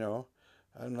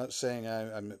 I'm not saying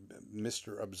I'm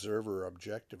Mr. Observer,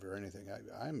 objective, or anything.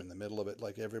 I'm in the middle of it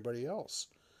like everybody else.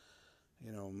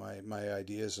 My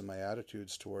ideas and my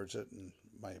attitudes towards it and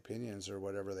my opinions or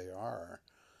whatever they are.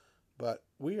 But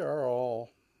we are all,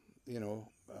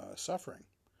 suffering,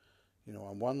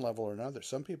 on one level or another.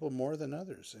 Some people more than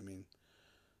others. I mean,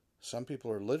 some people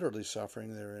are literally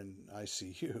suffering. They're in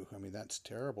ICU. I mean, that's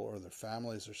terrible. Or their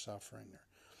families are suffering. Or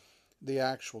the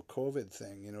actual COVID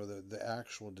thing, the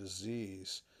actual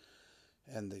disease.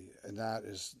 And that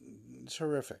is, it's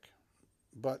horrific.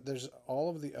 But there's all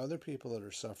of the other people that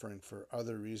are suffering for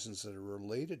other reasons that are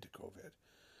related to COVID.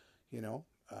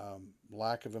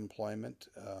 Lack of employment,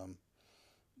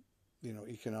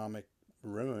 economic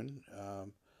ruin,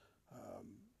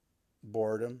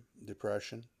 boredom,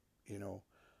 depression,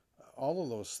 all of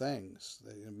those things,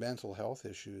 the mental health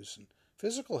issues and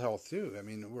physical health too. I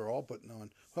mean, we're all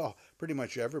pretty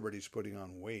much everybody's putting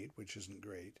on weight, which isn't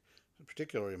great,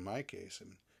 particularly in my case. I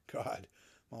mean, God,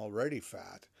 I'm already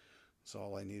fat. So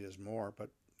all I need is more. But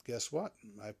guess what?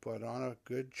 I put on a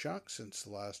good chunk since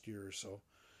the last year or so.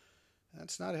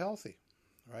 That's not healthy,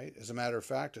 right? As a matter of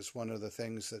fact, it's one of the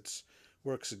things that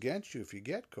works against you if you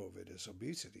get COVID is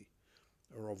obesity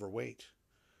or overweight.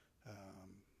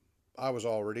 I was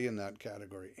already in that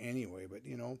category anyway, but,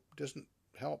 it doesn't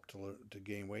help to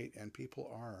gain weight. And people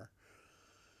are,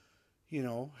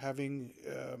 having,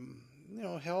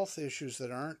 health issues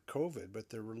that aren't COVID, but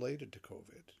they're related to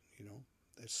COVID,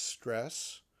 It's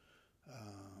stress.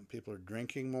 People are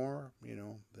drinking more.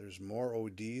 There's more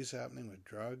ODs happening with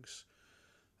drugs.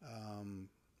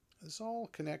 It's all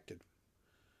connected.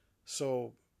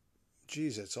 So,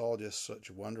 geez, it's all just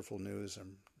such wonderful news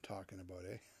I'm talking about,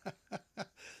 eh?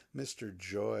 Mr.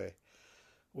 Joy.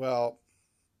 Well,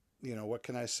 what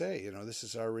can I say? This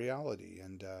is our reality,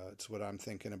 and it's what I'm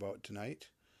thinking about tonight.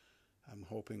 I'm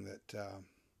hoping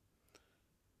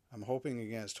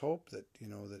against hope that,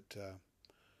 that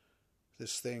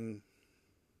this thing,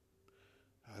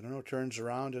 I don't know, turns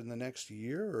around in the next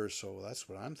year or so. That's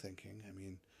what I'm thinking. I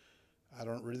mean, I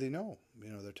don't really know.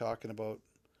 They're talking about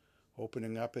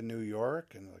opening up in New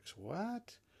York, and like,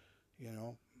 what?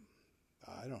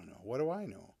 I don't know. What do I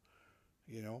know?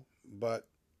 But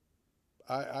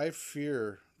I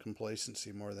fear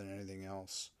complacency more than anything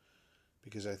else,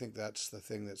 because I think that's the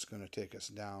thing that's going to take us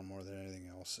down more than anything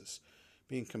else, is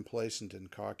being complacent and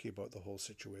cocky about the whole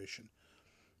situation.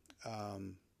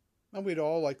 And we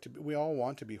all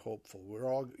want to be hopeful. We're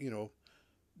all,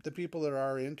 the people that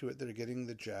are into it, they're getting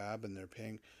the jab and they're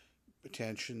paying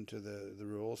attention to the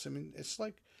rules. I mean,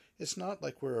 it's not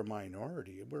like we're a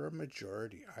minority. We're a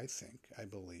majority, I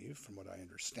believe, from what I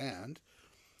understand,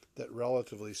 that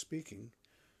relatively speaking,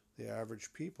 the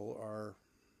average people are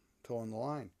toeing the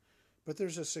line. But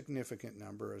there's a significant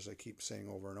number, as I keep saying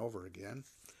over and over again,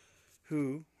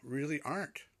 who really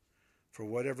aren't, for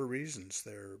whatever reasons.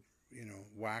 They're,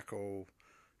 wacko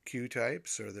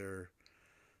Q-types, or they're,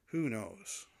 who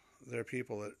knows. They're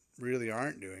people that really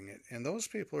aren't doing it. And those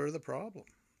people are the problem,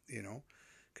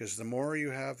 because the more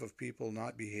you have of people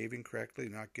not behaving correctly,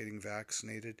 not getting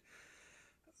vaccinated,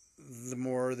 the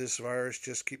more this virus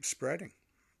just keeps spreading.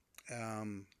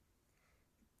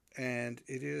 And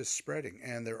it is spreading,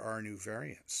 and there are new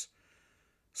variants.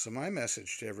 So my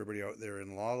message to everybody out there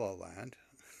in La La Land,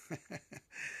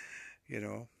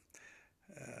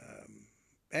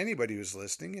 anybody who's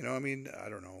listening, I mean, I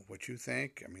don't know what you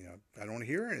think. I mean, I don't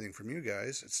hear anything from you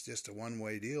guys. It's just a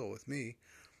one-way deal with me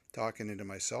talking into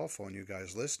my cell phone, you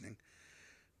guys listening.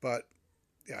 But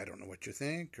yeah, I don't know what you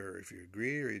think, or if you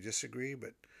agree or you disagree,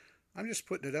 but I'm just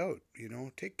putting it out.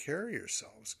 Take care of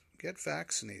yourselves. Get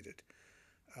vaccinated.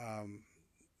 Um,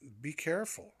 be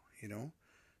careful.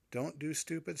 Don't do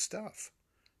stupid stuff.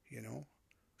 You know,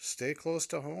 stay close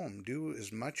to home. Do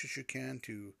as much as you can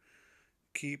to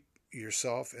keep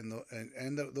yourself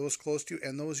those close to you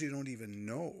and those you don't even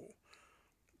know,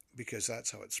 because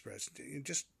that's how it spreads.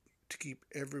 Just to keep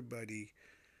everybody,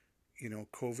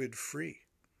 COVID free,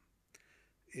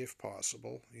 if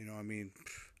possible.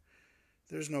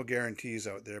 There's no guarantees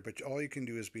out there, but all you can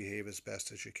do is behave as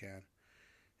best as you can.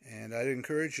 And I'd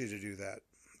encourage you to do that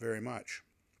very much.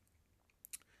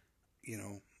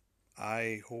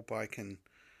 I hope I can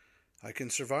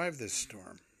survive this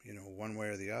storm, one way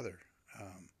or the other.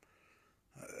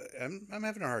 I'm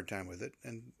having a hard time with it,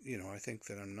 and I think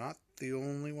that I'm not the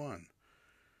only one.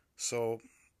 So,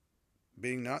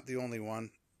 being not the only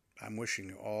one, I'm wishing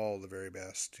you all the very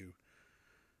best to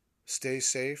stay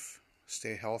safe,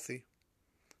 stay healthy,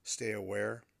 stay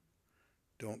aware,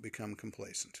 don't become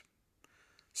complacent.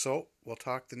 So, we'll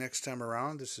talk the next time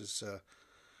around. This is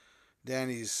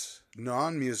Danny's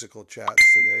non-musical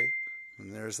chats today.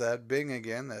 And there's that bing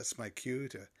again. That's my cue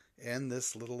to end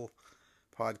this little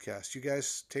podcast. You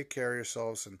guys take care of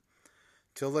yourselves, and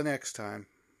till the next time,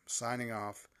 signing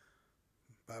off.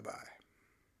 Bye-bye.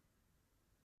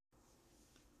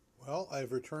 Well,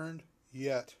 I've returned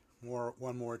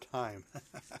one more time.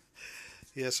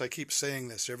 Yes, I keep saying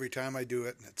this every time I do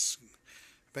it, and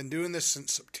I've been doing this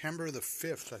since September the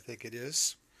 5th, I think it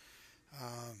is.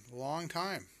 A long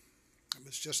time. It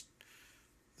was just,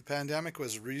 the pandemic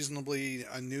was reasonably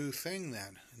a new thing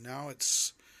then. Now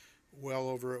it's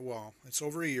it's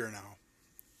over a year now.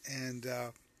 And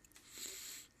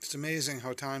it's amazing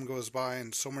how time goes by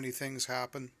and so many things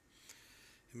happen.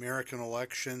 American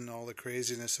election, all the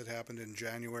craziness that happened in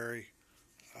January,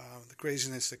 the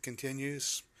craziness that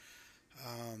continues,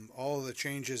 all of the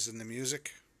changes in the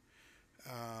music,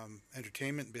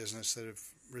 entertainment business that have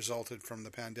resulted from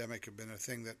the pandemic have been a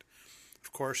thing that,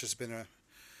 of course, has been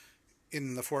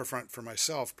in the forefront for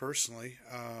myself personally,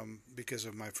 because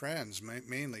of my friends,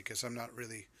 mainly because I'm not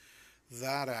really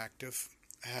that active.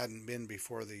 I hadn't been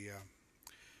before the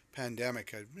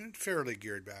pandemic. I'd been fairly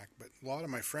geared back, but a lot of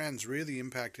my friends really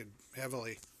impacted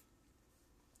heavily.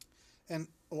 And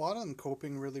a lot of them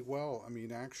coping really well. I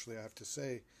mean, actually, I have to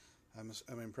say, I'm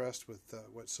impressed with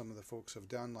what some of the folks have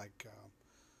done, like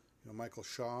Michael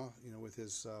Shaw, with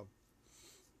his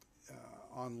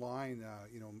online,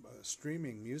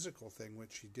 streaming musical thing,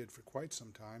 which he did for quite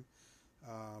some time.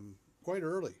 Quite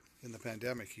early in the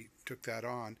pandemic, he took that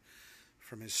on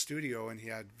from his studio, and he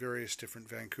had various different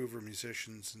Vancouver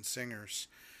musicians and singers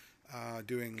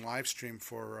doing live stream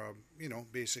for,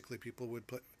 basically people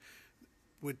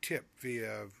would tip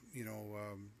via,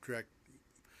 direct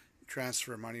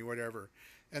transfer money, whatever.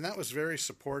 And that was very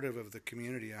supportive of the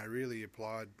community. I really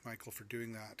applaud Michael for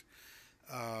doing that.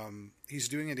 He's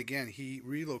doing it again. He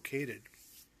relocated.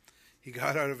 He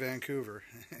got out of Vancouver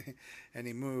and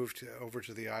he moved over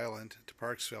to the island, to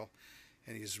Parksville,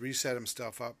 and he's reset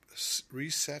himself up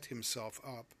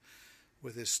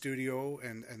with his studio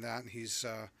and that. And he's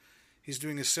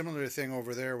doing a similar thing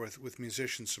over there with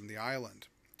musicians from the island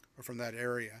or from that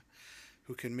area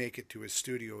who can make it to his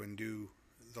studio and do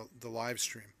the live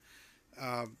stream.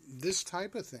 This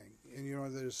type of thing,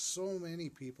 and there's so many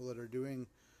people that are doing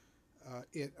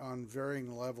it on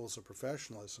varying levels of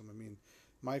professionalism. I mean,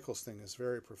 Michael's thing is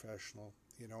very professional,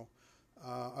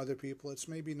 Other people, it's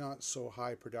maybe not so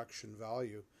high production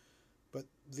value, but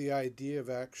the idea of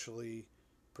actually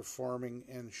performing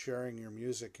and sharing your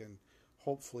music and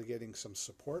hopefully getting some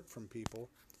support from people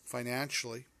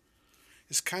financially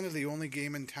is kind of the only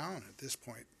game in town at this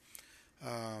point.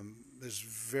 There's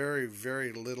very,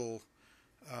 very little,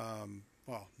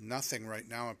 nothing right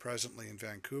now presently in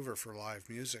Vancouver for live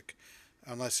music,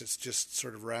 unless it's just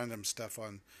sort of random stuff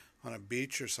on a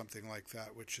beach or something like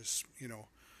that, which is,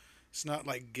 it's not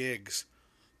like gigs,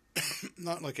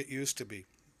 not like it used to be,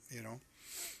 What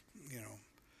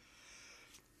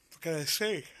can I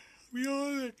say? I'm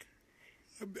yawning.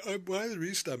 Why the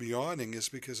reason I'm yawning is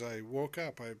because I woke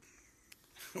up. I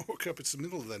woke up. It's the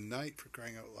middle of the night, for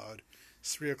crying out loud.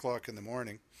 It's 3 o'clock in the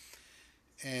morning,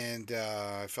 and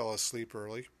I fell asleep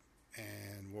early,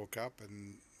 and woke up,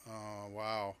 and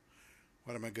wow,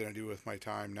 what am I going to do with my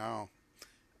time now?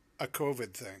 A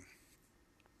COVID thing.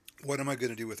 What am I going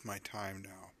to do with my time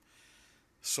now?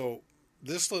 So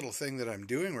this little thing that I'm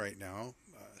doing right now,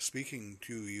 speaking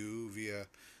to you via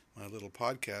my little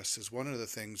podcast, is one of the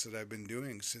things that I've been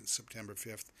doing since September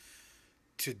 5th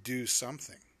to do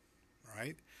something,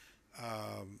 right?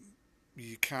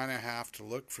 You kind of have to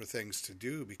look for things to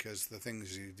do because the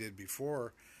things you did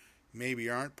before maybe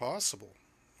aren't possible,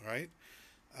 right?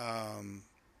 Um,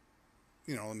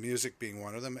 music being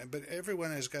one of them, but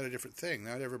everyone has got a different thing.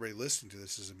 Not everybody listening to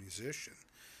this is a musician.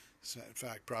 So in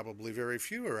fact, probably very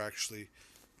few are actually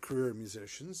career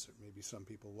musicians. Maybe some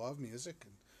people love music,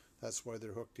 and that's why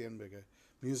they're hooked in. Big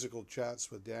musical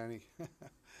chats with Danny,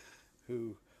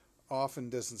 who often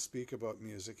doesn't speak about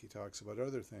music. He talks about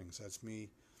other things. That's me.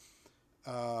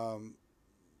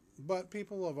 But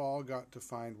people have all got to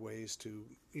find ways to,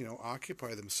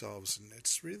 occupy themselves, and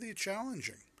it's really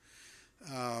challenging.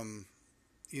 Um,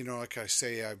 like I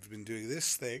say, I've been doing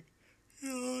this thing.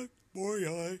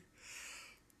 Boy,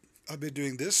 I've been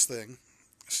doing this thing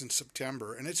since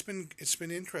September, and it's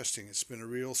been interesting. It's been a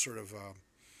real sort of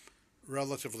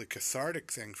relatively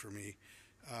cathartic thing for me,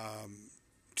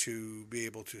 to be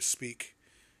able to speak,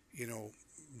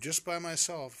 just by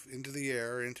myself into the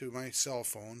air, into my cell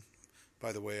phone.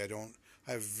 By the way,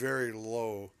 I have very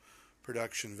low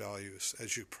production values,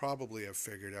 as you probably have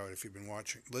figured out if you've been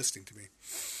listening to me.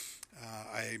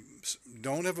 I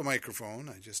don't have a microphone.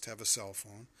 I just have a cell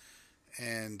phone,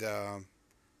 and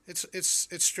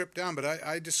it's stripped down. But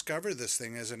I discovered this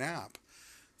thing as an app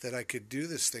that I could do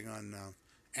this thing on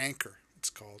Anchor. It's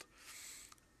called.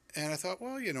 And I thought,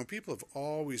 well, people have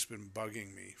always been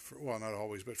bugging me not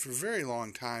always, but for a very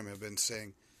long time have been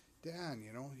saying, Dan,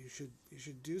 you should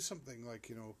do something like,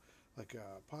 like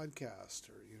a podcast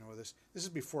or, this is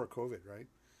before COVID, right?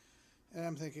 And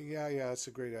I'm thinking, yeah, it's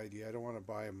a great idea. I don't want to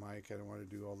buy a mic. I don't want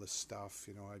to do all this stuff.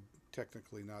 I'm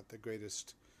technically not the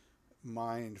greatest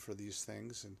mind for these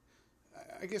things. And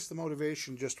I guess the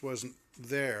motivation just wasn't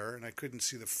there, and I couldn't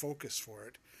see the focus for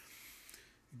it.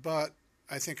 But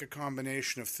I think a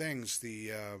combination of things,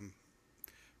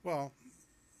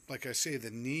 like I say,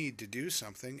 the need to do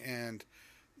something and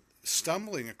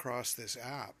stumbling across this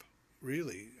app,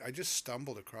 really. I just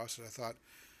stumbled across it. I thought,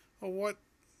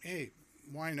 hey,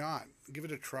 why not? Give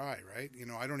it a try, right?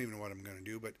 I don't even know what I'm going to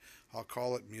do, but I'll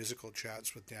call it Musical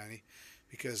Chats with Danny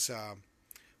because,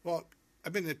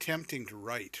 I've been attempting to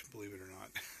write, believe it or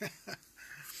not.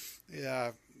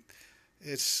 Yeah,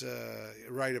 it's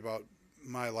write about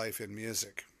my life in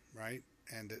music, right?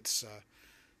 And it's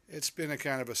been a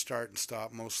kind of a start and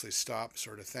stop, mostly stop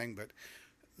sort of thing, but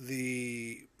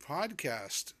the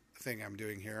podcast thing I'm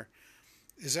doing here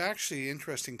is actually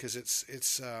interesting because it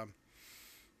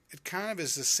kind of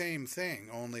is the same thing,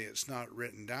 only it's not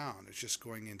written down. It's just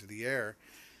going into the air,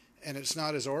 and it's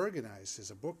not as organized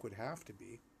as a book would have to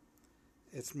be.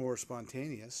 It's more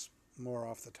spontaneous, more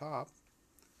off the top,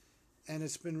 and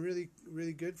it's been really,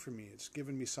 really good for me. It's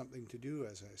given me something to do,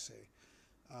 as I say.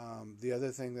 The other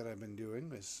thing that I've been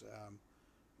doing is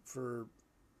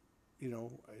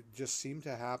it just seemed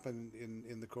to happen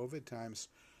in the COVID times.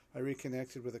 I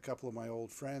reconnected with a couple of my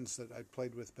old friends that I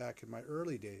played with back in my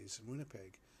early days in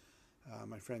Winnipeg.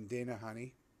 My friend Dana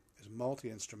Honey is a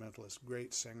multi-instrumentalist,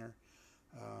 great singer,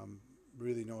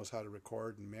 really knows how to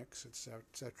record and mix,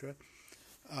 etc.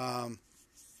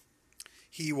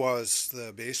 He was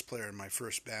the bass player in my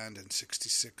first band in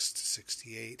 66 to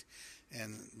 68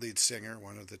 and lead singer,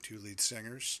 one of the two lead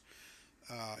singers.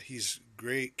 He's a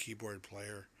great keyboard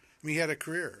player. I mean, he had a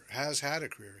career, has had a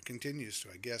career, continues to.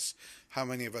 I guess how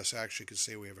many of us actually could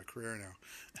say we have a career now?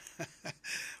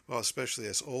 Well, especially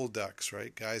us old ducks,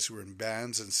 right? Guys who were in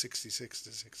bands in 66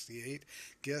 to 68.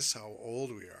 Guess how old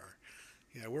we are.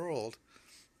 Yeah, we're old.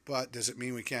 But does it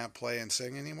mean we can't play and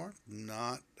sing anymore?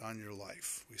 Not on your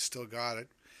life. We still got it.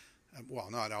 Well,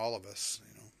 not all of us,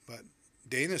 but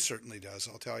Dana certainly does,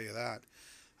 I'll tell you that.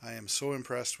 I am so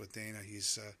impressed with Dana.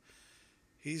 He's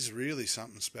really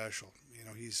something special.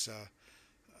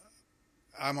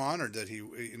 I'm honored that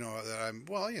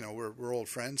we're old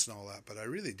friends and all that, but I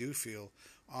really do feel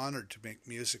honored to make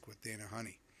music with Dana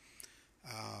Honey.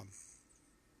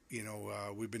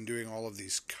 We've been doing all of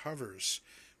these covers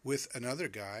with another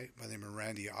guy by the name of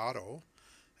Randy Otto,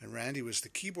 and Randy was the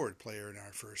keyboard player in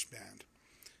our first band.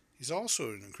 He's also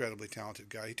an incredibly talented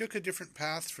guy. He took a different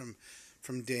path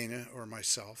from Dana or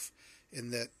myself, in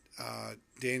that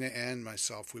Dana and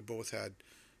myself, we both had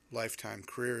lifetime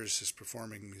careers as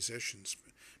performing musicians,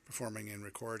 performing and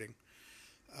recording.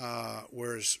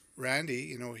 Whereas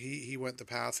Randy, he went the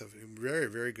path of a very,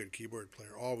 very good keyboard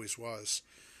player, always was.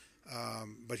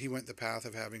 But he went the path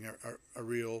of having a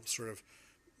real sort of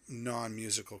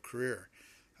non-musical career.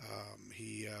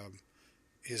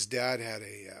 His dad had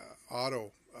a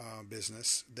auto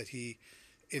business that he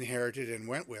inherited and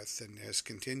went with and has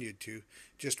continued to,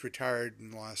 just retired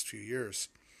in the last few years.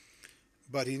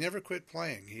 But he never quit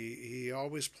playing. He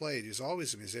always played. He was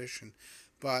always a musician,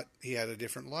 but he had a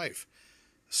different life.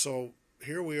 So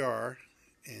here we are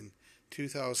in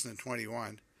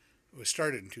 2021 We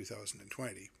started in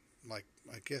 2020. Like,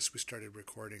 I guess we started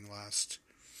recording last,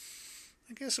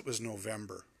 I guess it was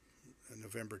November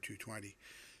 220.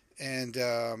 And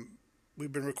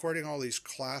we've been recording all these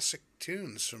classic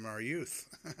tunes from our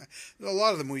youth. A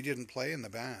lot of them we didn't play in the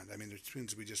band. I mean, there's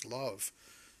tunes we just love,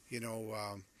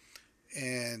 and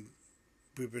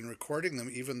we've been recording them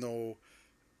even though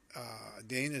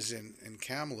Dana's in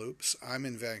Kamloops, I'm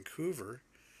in Vancouver,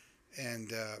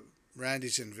 and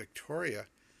Randy's in Victoria.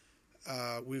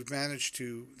 We've managed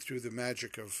to, through the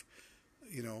magic of,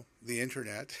 the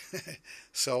internet,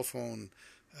 cell phone,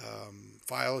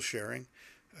 file sharing,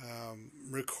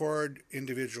 record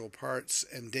individual parts,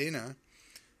 and Dana,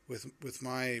 with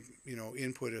my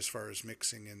input as far as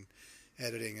mixing and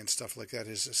editing and stuff like that,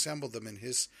 has assembled them in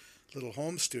his little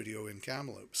home studio in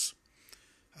Kamloops.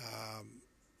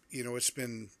 It's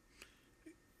been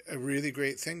a really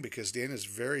great thing because Dana's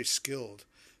very skilled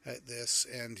at this,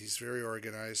 and he's very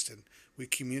organized, and we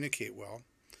communicate well.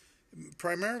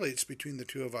 Primarily, it's between the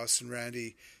two of us, and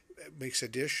Randy makes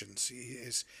additions.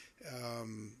 He's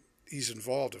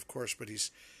involved, of course, but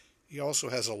he also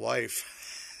has a life.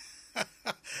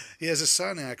 He has a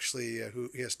son, actually,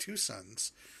 he has two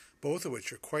sons, both of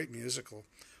which are quite musical.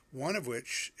 One of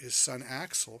which, his son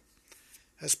Axel,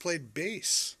 has played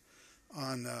bass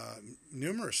on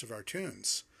numerous of our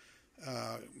tunes,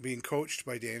 being coached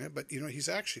by Dana. But he's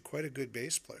actually quite a good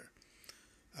bass player.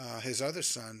 His other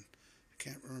son, I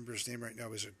can't remember his name right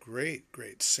now, is a great,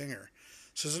 great singer.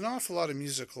 So there's an awful lot of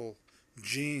musical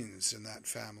genes in that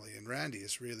family, and Randy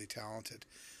is really talented.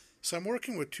 So I'm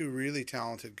working with two really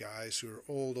talented guys who are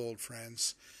old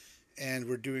friends, and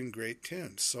we're doing great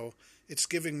tunes. So it's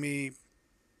giving me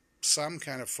some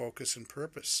kind of focus and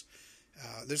purpose.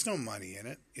 There's no money in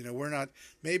it. We're not,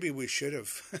 maybe we should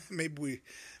have,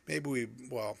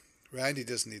 well, Randy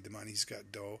doesn't need the money, he's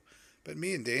got dough, but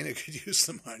me and Dana could use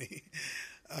the money.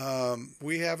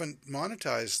 We haven't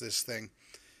monetized this thing,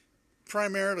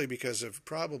 primarily because of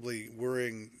probably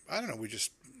worrying, I don't know,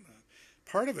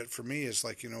 part of it for me is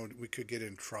like, we could get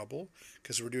in trouble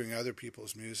because we're doing other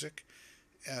people's music.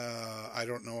 I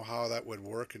don't know how that would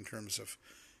work in terms of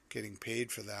getting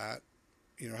paid for that,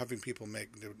 having people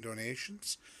make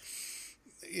donations,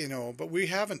 but we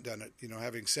haven't done it.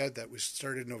 Having said that, we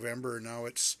started in November, and now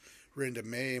we're into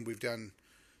May, and we've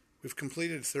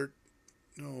completed 15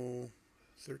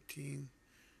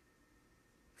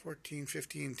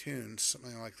 tunes,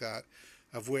 something like that,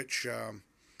 of which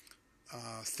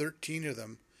 13 of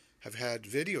them have had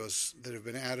videos that have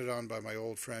been added on by my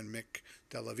old friend Mick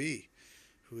Delavie,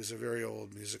 who is a very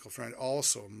old musical friend,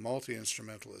 also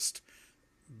multi-instrumentalist,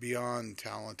 beyond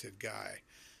talented guy.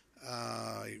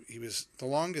 He was the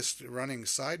longest running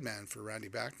sideman for Randy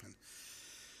Bachman,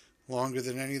 longer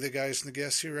than any of the guys in the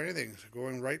Guess Who or anything,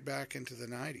 going right back into the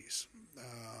 90s,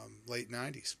 late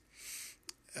 90s.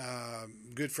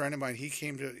 Good friend of mine,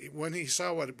 when he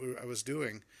saw what I was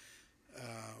doing,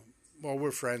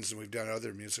 we're friends and we've done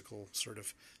other musical sort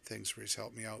of things where he's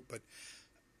helped me out, but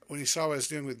when he saw what I was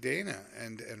doing with Dana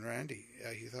and Randy,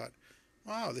 he thought,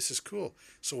 wow, this is cool.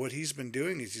 So what he's been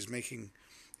doing is he's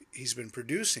been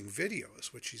producing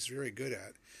videos, which he's very good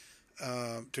at,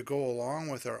 to go along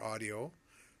with our audio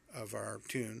of our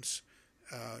tunes,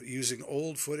 using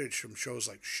old footage from shows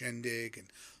like Shindig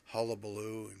and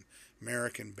Hullabaloo and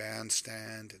American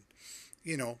Bandstand and,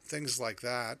 things like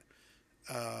that,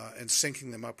 and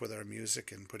syncing them up with our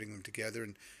music and putting them together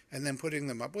and then putting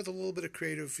them up with a little bit of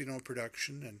creative,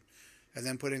 production and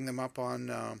then putting them up on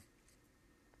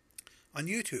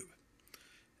YouTube.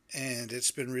 And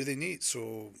it's been really neat.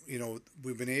 So,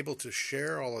 we've been able to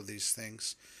share all of these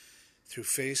things through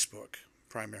Facebook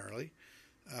primarily,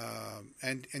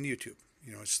 and YouTube.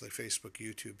 It's the Facebook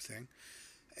YouTube thing.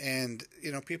 And,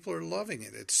 people are loving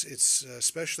it. It's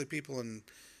especially people in,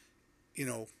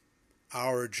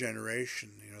 our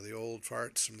generation, the old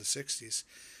farts from the 60s.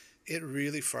 It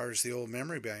really fires the old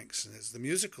memory banks, and the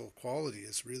musical quality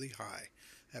is really high.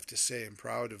 I have to say, I'm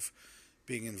proud of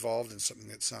being involved in something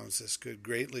that sounds this good,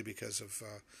 greatly because of,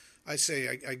 I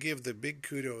give the big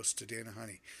kudos to Dana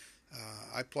Honey.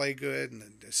 I play good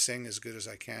and sing as good as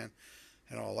I can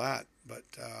and all that, but,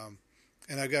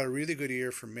 and I've got a really good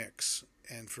ear for mix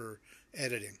and for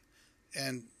editing,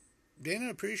 and Dana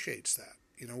appreciates that.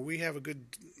 We have a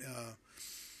good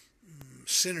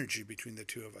synergy between the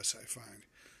two of us, I find.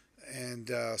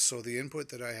 And so the input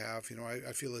that I have,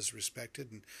 I feel is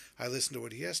respected, and I listen to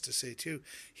what he has to say too.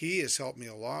 He has helped me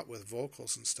a lot with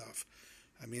vocals and stuff.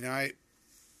 I mean,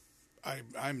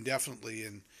 I'm definitely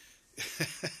in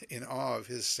in awe of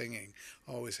his singing,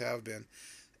 always have been.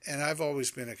 And I've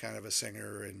always been a kind of a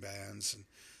singer in bands and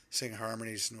sing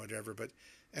harmonies and whatever, but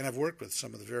and I've worked with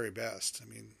some of the very best. I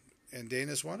mean, and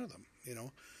Dana's one of them.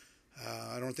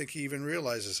 I don't think he even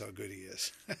realizes how good he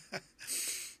is.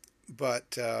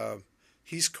 But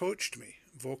he's coached me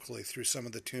vocally through some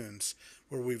of the tunes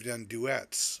where we've done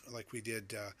duets, like we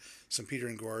did some Peter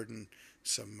and Gordon,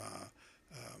 some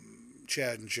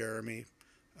Chad and Jeremy.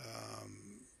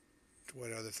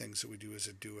 What other things that we do as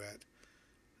a duet?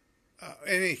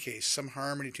 In any case, some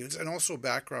harmony tunes, and also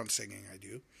background singing I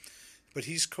do. But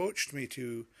he's coached me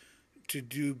to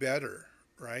do better,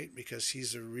 right? Because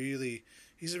he's a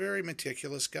very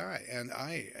meticulous guy, and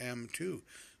I am too.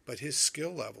 But his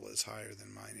skill level is higher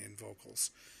than mine in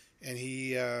vocals, and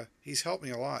he's helped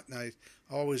me a lot. And I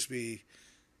always be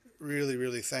really,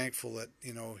 really thankful that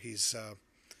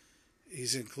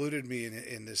he's included me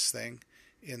in this thing,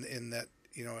 in that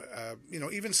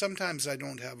even sometimes I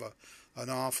don't have an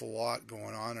awful lot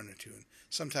going on in a tune,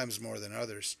 sometimes more than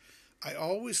others. I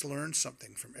always learn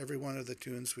something from every one of the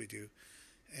tunes we do,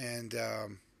 and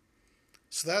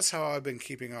so that's how I've been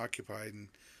keeping occupied. And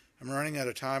I'm running out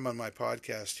of time on my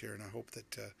podcast here, and I hope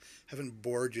that I haven't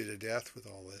bored you to death with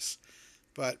all this.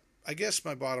 But I guess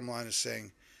my bottom line is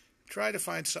saying, try to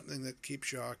find something that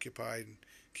keeps you occupied and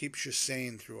keeps you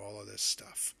sane through all of this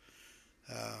stuff.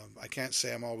 I can't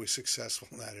say I'm always successful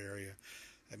in that area.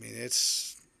 I mean,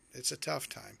 it's a tough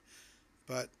time.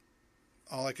 But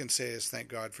all I can say is thank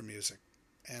God for music.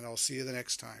 And I'll see you the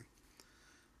next time.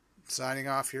 Signing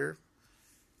off here,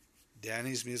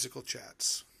 Danny's Musical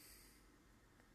Chats.